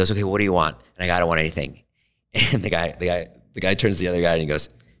 And he goes, okay, what do you want? And I don't want anything. And the guy turns to the other guy and he goes,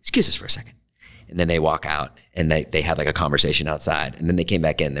 excuse us for a second. And then they walk out and they had like a conversation outside. And then they came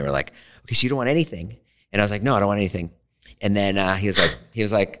back in. They were like, okay, so you don't want anything? And I was like, no, I don't want anything. And then he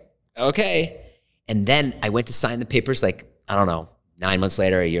was like, okay. And then I went to sign the papers, like, I don't know, 9 months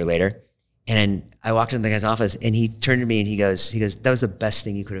later, a year later. And then I walked into the guy's office and he turned to me and he goes, that was the best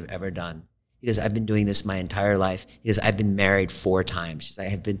thing you could have ever done. He goes, I've been doing this my entire life. He goes, I've been married 4 times. He's like,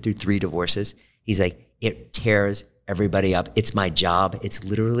 I have been through 3 divorces. He's like, it tears everybody up. It's my job. It's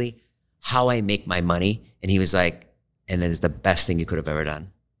literally how I make my money. And he was like, and it's the best thing you could have ever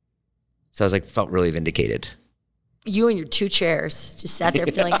done. So I was like, felt really vindicated. You and your 2 chairs just sat there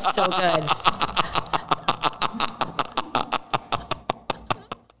feeling so good.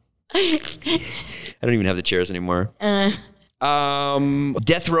 I don't even have the chairs anymore. Death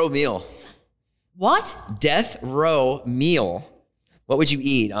row meal. What? Death row meal. What would you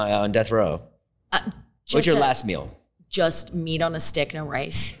eat on death row? What's your last meal? Just meat on a stick, no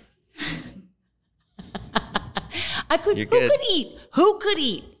rice. You're good. Who could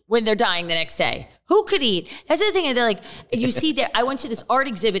eat when they're dying the next day? Who could eat? That's the thing. They're like, you see there, I went to this art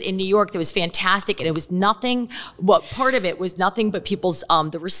exhibit in New York that was fantastic, and it was nothing, part of it was nothing but people's,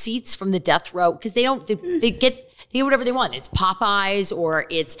 the receipts from the death row, because they get whatever they want. It's Popeyes, or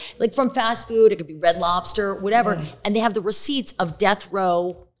it's like from fast food, it could be Red Lobster, whatever. And they have the receipts of death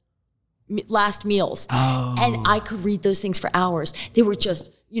row last meals. Oh. And I could read those things for hours. They were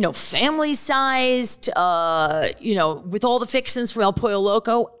just, family sized, with all the fixins from El Pollo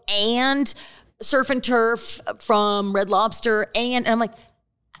Loco and surf and turf from Red Lobster. And I'm like,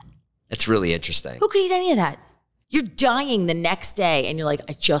 that's really interesting. who could eat any of that? You're dying the next day and you're like,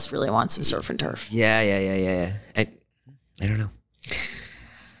 I just really want some surf and turf. Yeah. I don't know.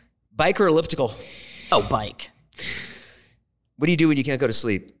 Bike or elliptical? Oh, bike. What do you do when you can't go to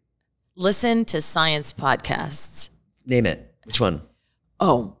sleep? Listen to science podcasts. Name it. Which one?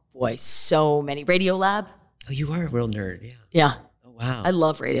 Oh boy, so many. Radiolab. Oh, you are a real nerd. Yeah. Yeah. Oh, wow. I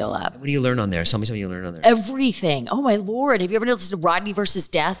love Radiolab. What do you learn on there? Tell me something you learn on there. Everything. Oh my Lord. Have you ever listened to Rodney versus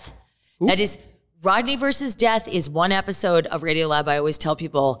Death? Ooh. That is, Rodney versus Death is one episode of Radiolab. I always tell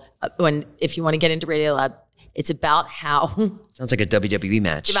people if you want to get into Radiolab, it's about how sounds like a WWE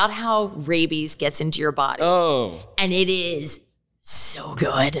match. It's about how rabies gets into your body. Oh. And it is so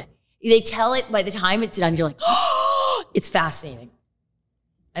good. They tell it by the time it's done, you're like, oh, it's fascinating.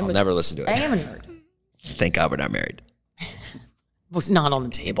 I'll never listen to it. I am a nerd. Thank God we're not married. It's not on the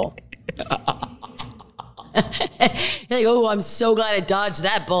table. You're like, oh, I'm so glad I dodged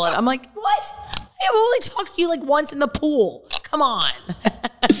that bullet. I'm like, what? I've only talked to you like once in the pool. Come on.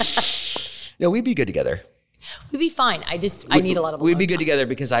 No, we'd be good together. We'd be fine. I need a lot of We'd be good together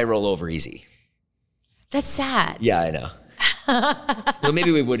because I roll over easy. That's sad. Yeah, I know. Well,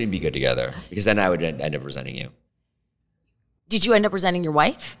 maybe we wouldn't be good together because then I would end up resenting you. Did you end up resenting your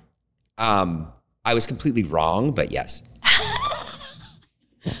wife? I was completely wrong, but yes.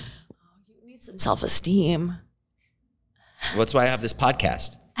 You need some self-esteem. That's why I have this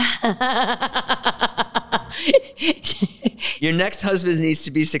podcast. Your next husband needs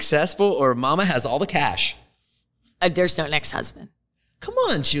to be successful or mama has all the cash. There's no next husband. Come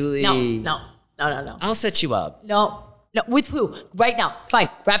on, Julie. No. I'll set you up. No. No, with who? Right now. Fine.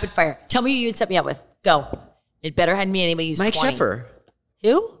 Rapid fire. Tell me who you'd set me up with. Go. It better hadn't be anybody who's Mike 20. Sheffer.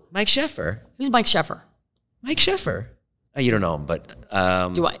 Who? Mike Sheffer. Who's Mike Sheffer? Mike Sheffer. Oh, you don't know him, but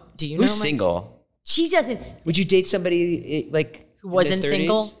Do you know who's Mike? Single? She doesn't. Would you date somebody like Who wasn't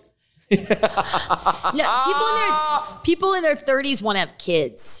single? No, people in their 30s want to have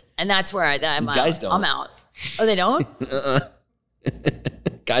kids, and that's where I'm out. Guys don't. I'm out. Oh, they don't?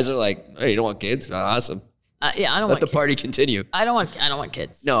 Guys are like, hey, you don't want kids? Oh, awesome. Yeah, I don't Let want the kids. party continue. I don't want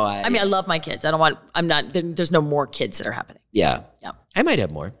kids. No, I mean, I love my kids. There's no more kids that are happening. Yeah. Yeah. I might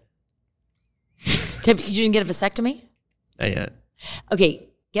have more. You didn't get a vasectomy? Not yet. Okay,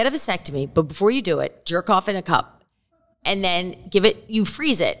 get a vasectomy, but before you do it, jerk off in a cup and then you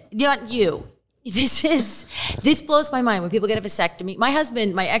freeze it. Not you. This blows my mind when people get a vasectomy. My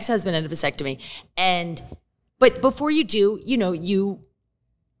ex-husband had a vasectomy. But before you do, you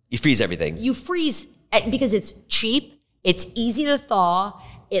freeze everything. You freeze because it's cheap, it's easy to thaw,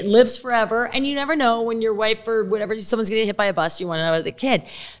 it lives forever, and you never know when your wife or whatever, someone's gonna get hit by a bus, you wanna know the kid.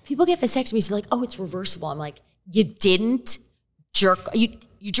 People get vasectomies, they're like, oh, it's reversible. I'm like, you didn't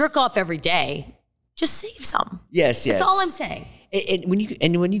you jerk off every day. Just save some. Yes. That's all I'm saying. And when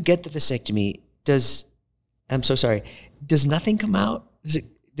you get the vasectomy, does nothing come out?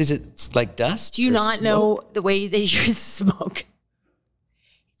 Does it like dust? Do you not smoke? know the way that you smoke?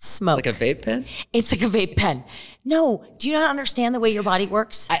 Smoke. Like a vape pen? It's like a vape pen. No, do you not understand the way your body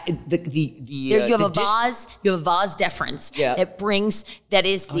works? You have a vase deferens. Yeah. That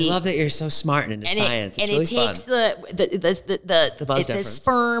is the. I love that you're so smart and into science. It's really fun. It takes the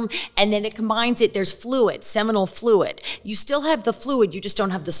sperm and then it combines it. There's fluid, seminal fluid. You still have the fluid, you just don't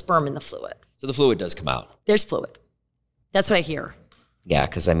have the sperm in the fluid. So the fluid does come out. There's fluid. That's what I hear. Yeah,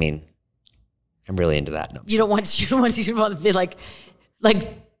 because I mean, I'm really into that. No. You don't want to be like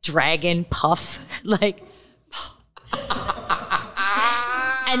dragon puff, like.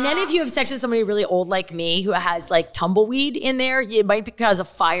 And then if you have sex with somebody really old like me who has like tumbleweed in there, it might be because of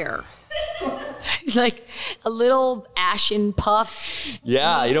fire. Like a little ashen puff.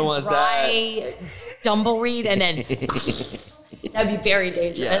 Yeah, you don't want dry tumbleweed, and then that'd be very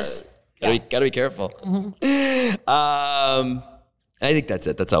dangerous. Yeah. Gotta be careful. Mm-hmm. I think that's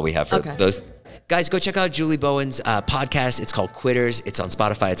it. That's all we have for those. Guys, go check out Julie Bowen's podcast. It's called Quitters. It's on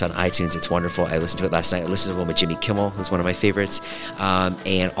Spotify. It's on iTunes. It's wonderful. I listened to it last night. I listened to one with Jimmy Kimmel, who's one of my favorites.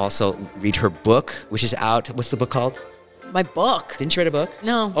 And also read her book, which is out. What's the book called? My book. Didn't you write a book?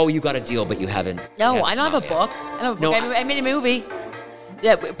 No. Oh, you got a deal, but you haven't. No, I don't have a book. I don't have a book. I made a movie.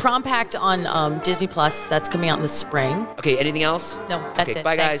 Yeah, Prom Pact on Disney Plus. That's coming out in the spring. Okay, anything else? No, that's it.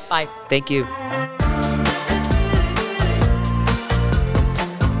 Bye, Thanks. guys. Bye. Thank you.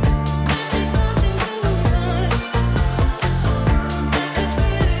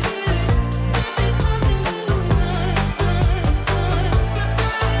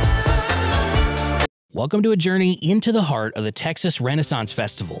 Welcome to a journey into the heart of the Texas Renaissance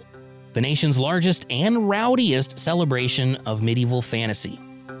Festival, the nation's largest and rowdiest celebration of medieval fantasy.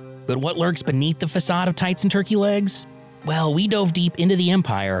 But what lurks beneath the facade of tights and turkey legs? Well, we dove deep into the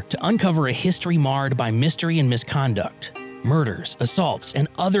empire to uncover a history marred by mystery and misconduct, murders, assaults, and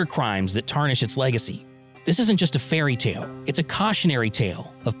other crimes that tarnish its legacy. This isn't just a fairy tale, it's a cautionary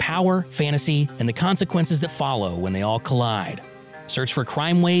tale of power, fantasy, and the consequences that follow when they all collide. Search for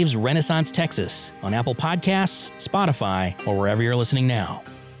Crime Waves Renaissance Texas on Apple Podcasts, Spotify, or wherever you're listening now.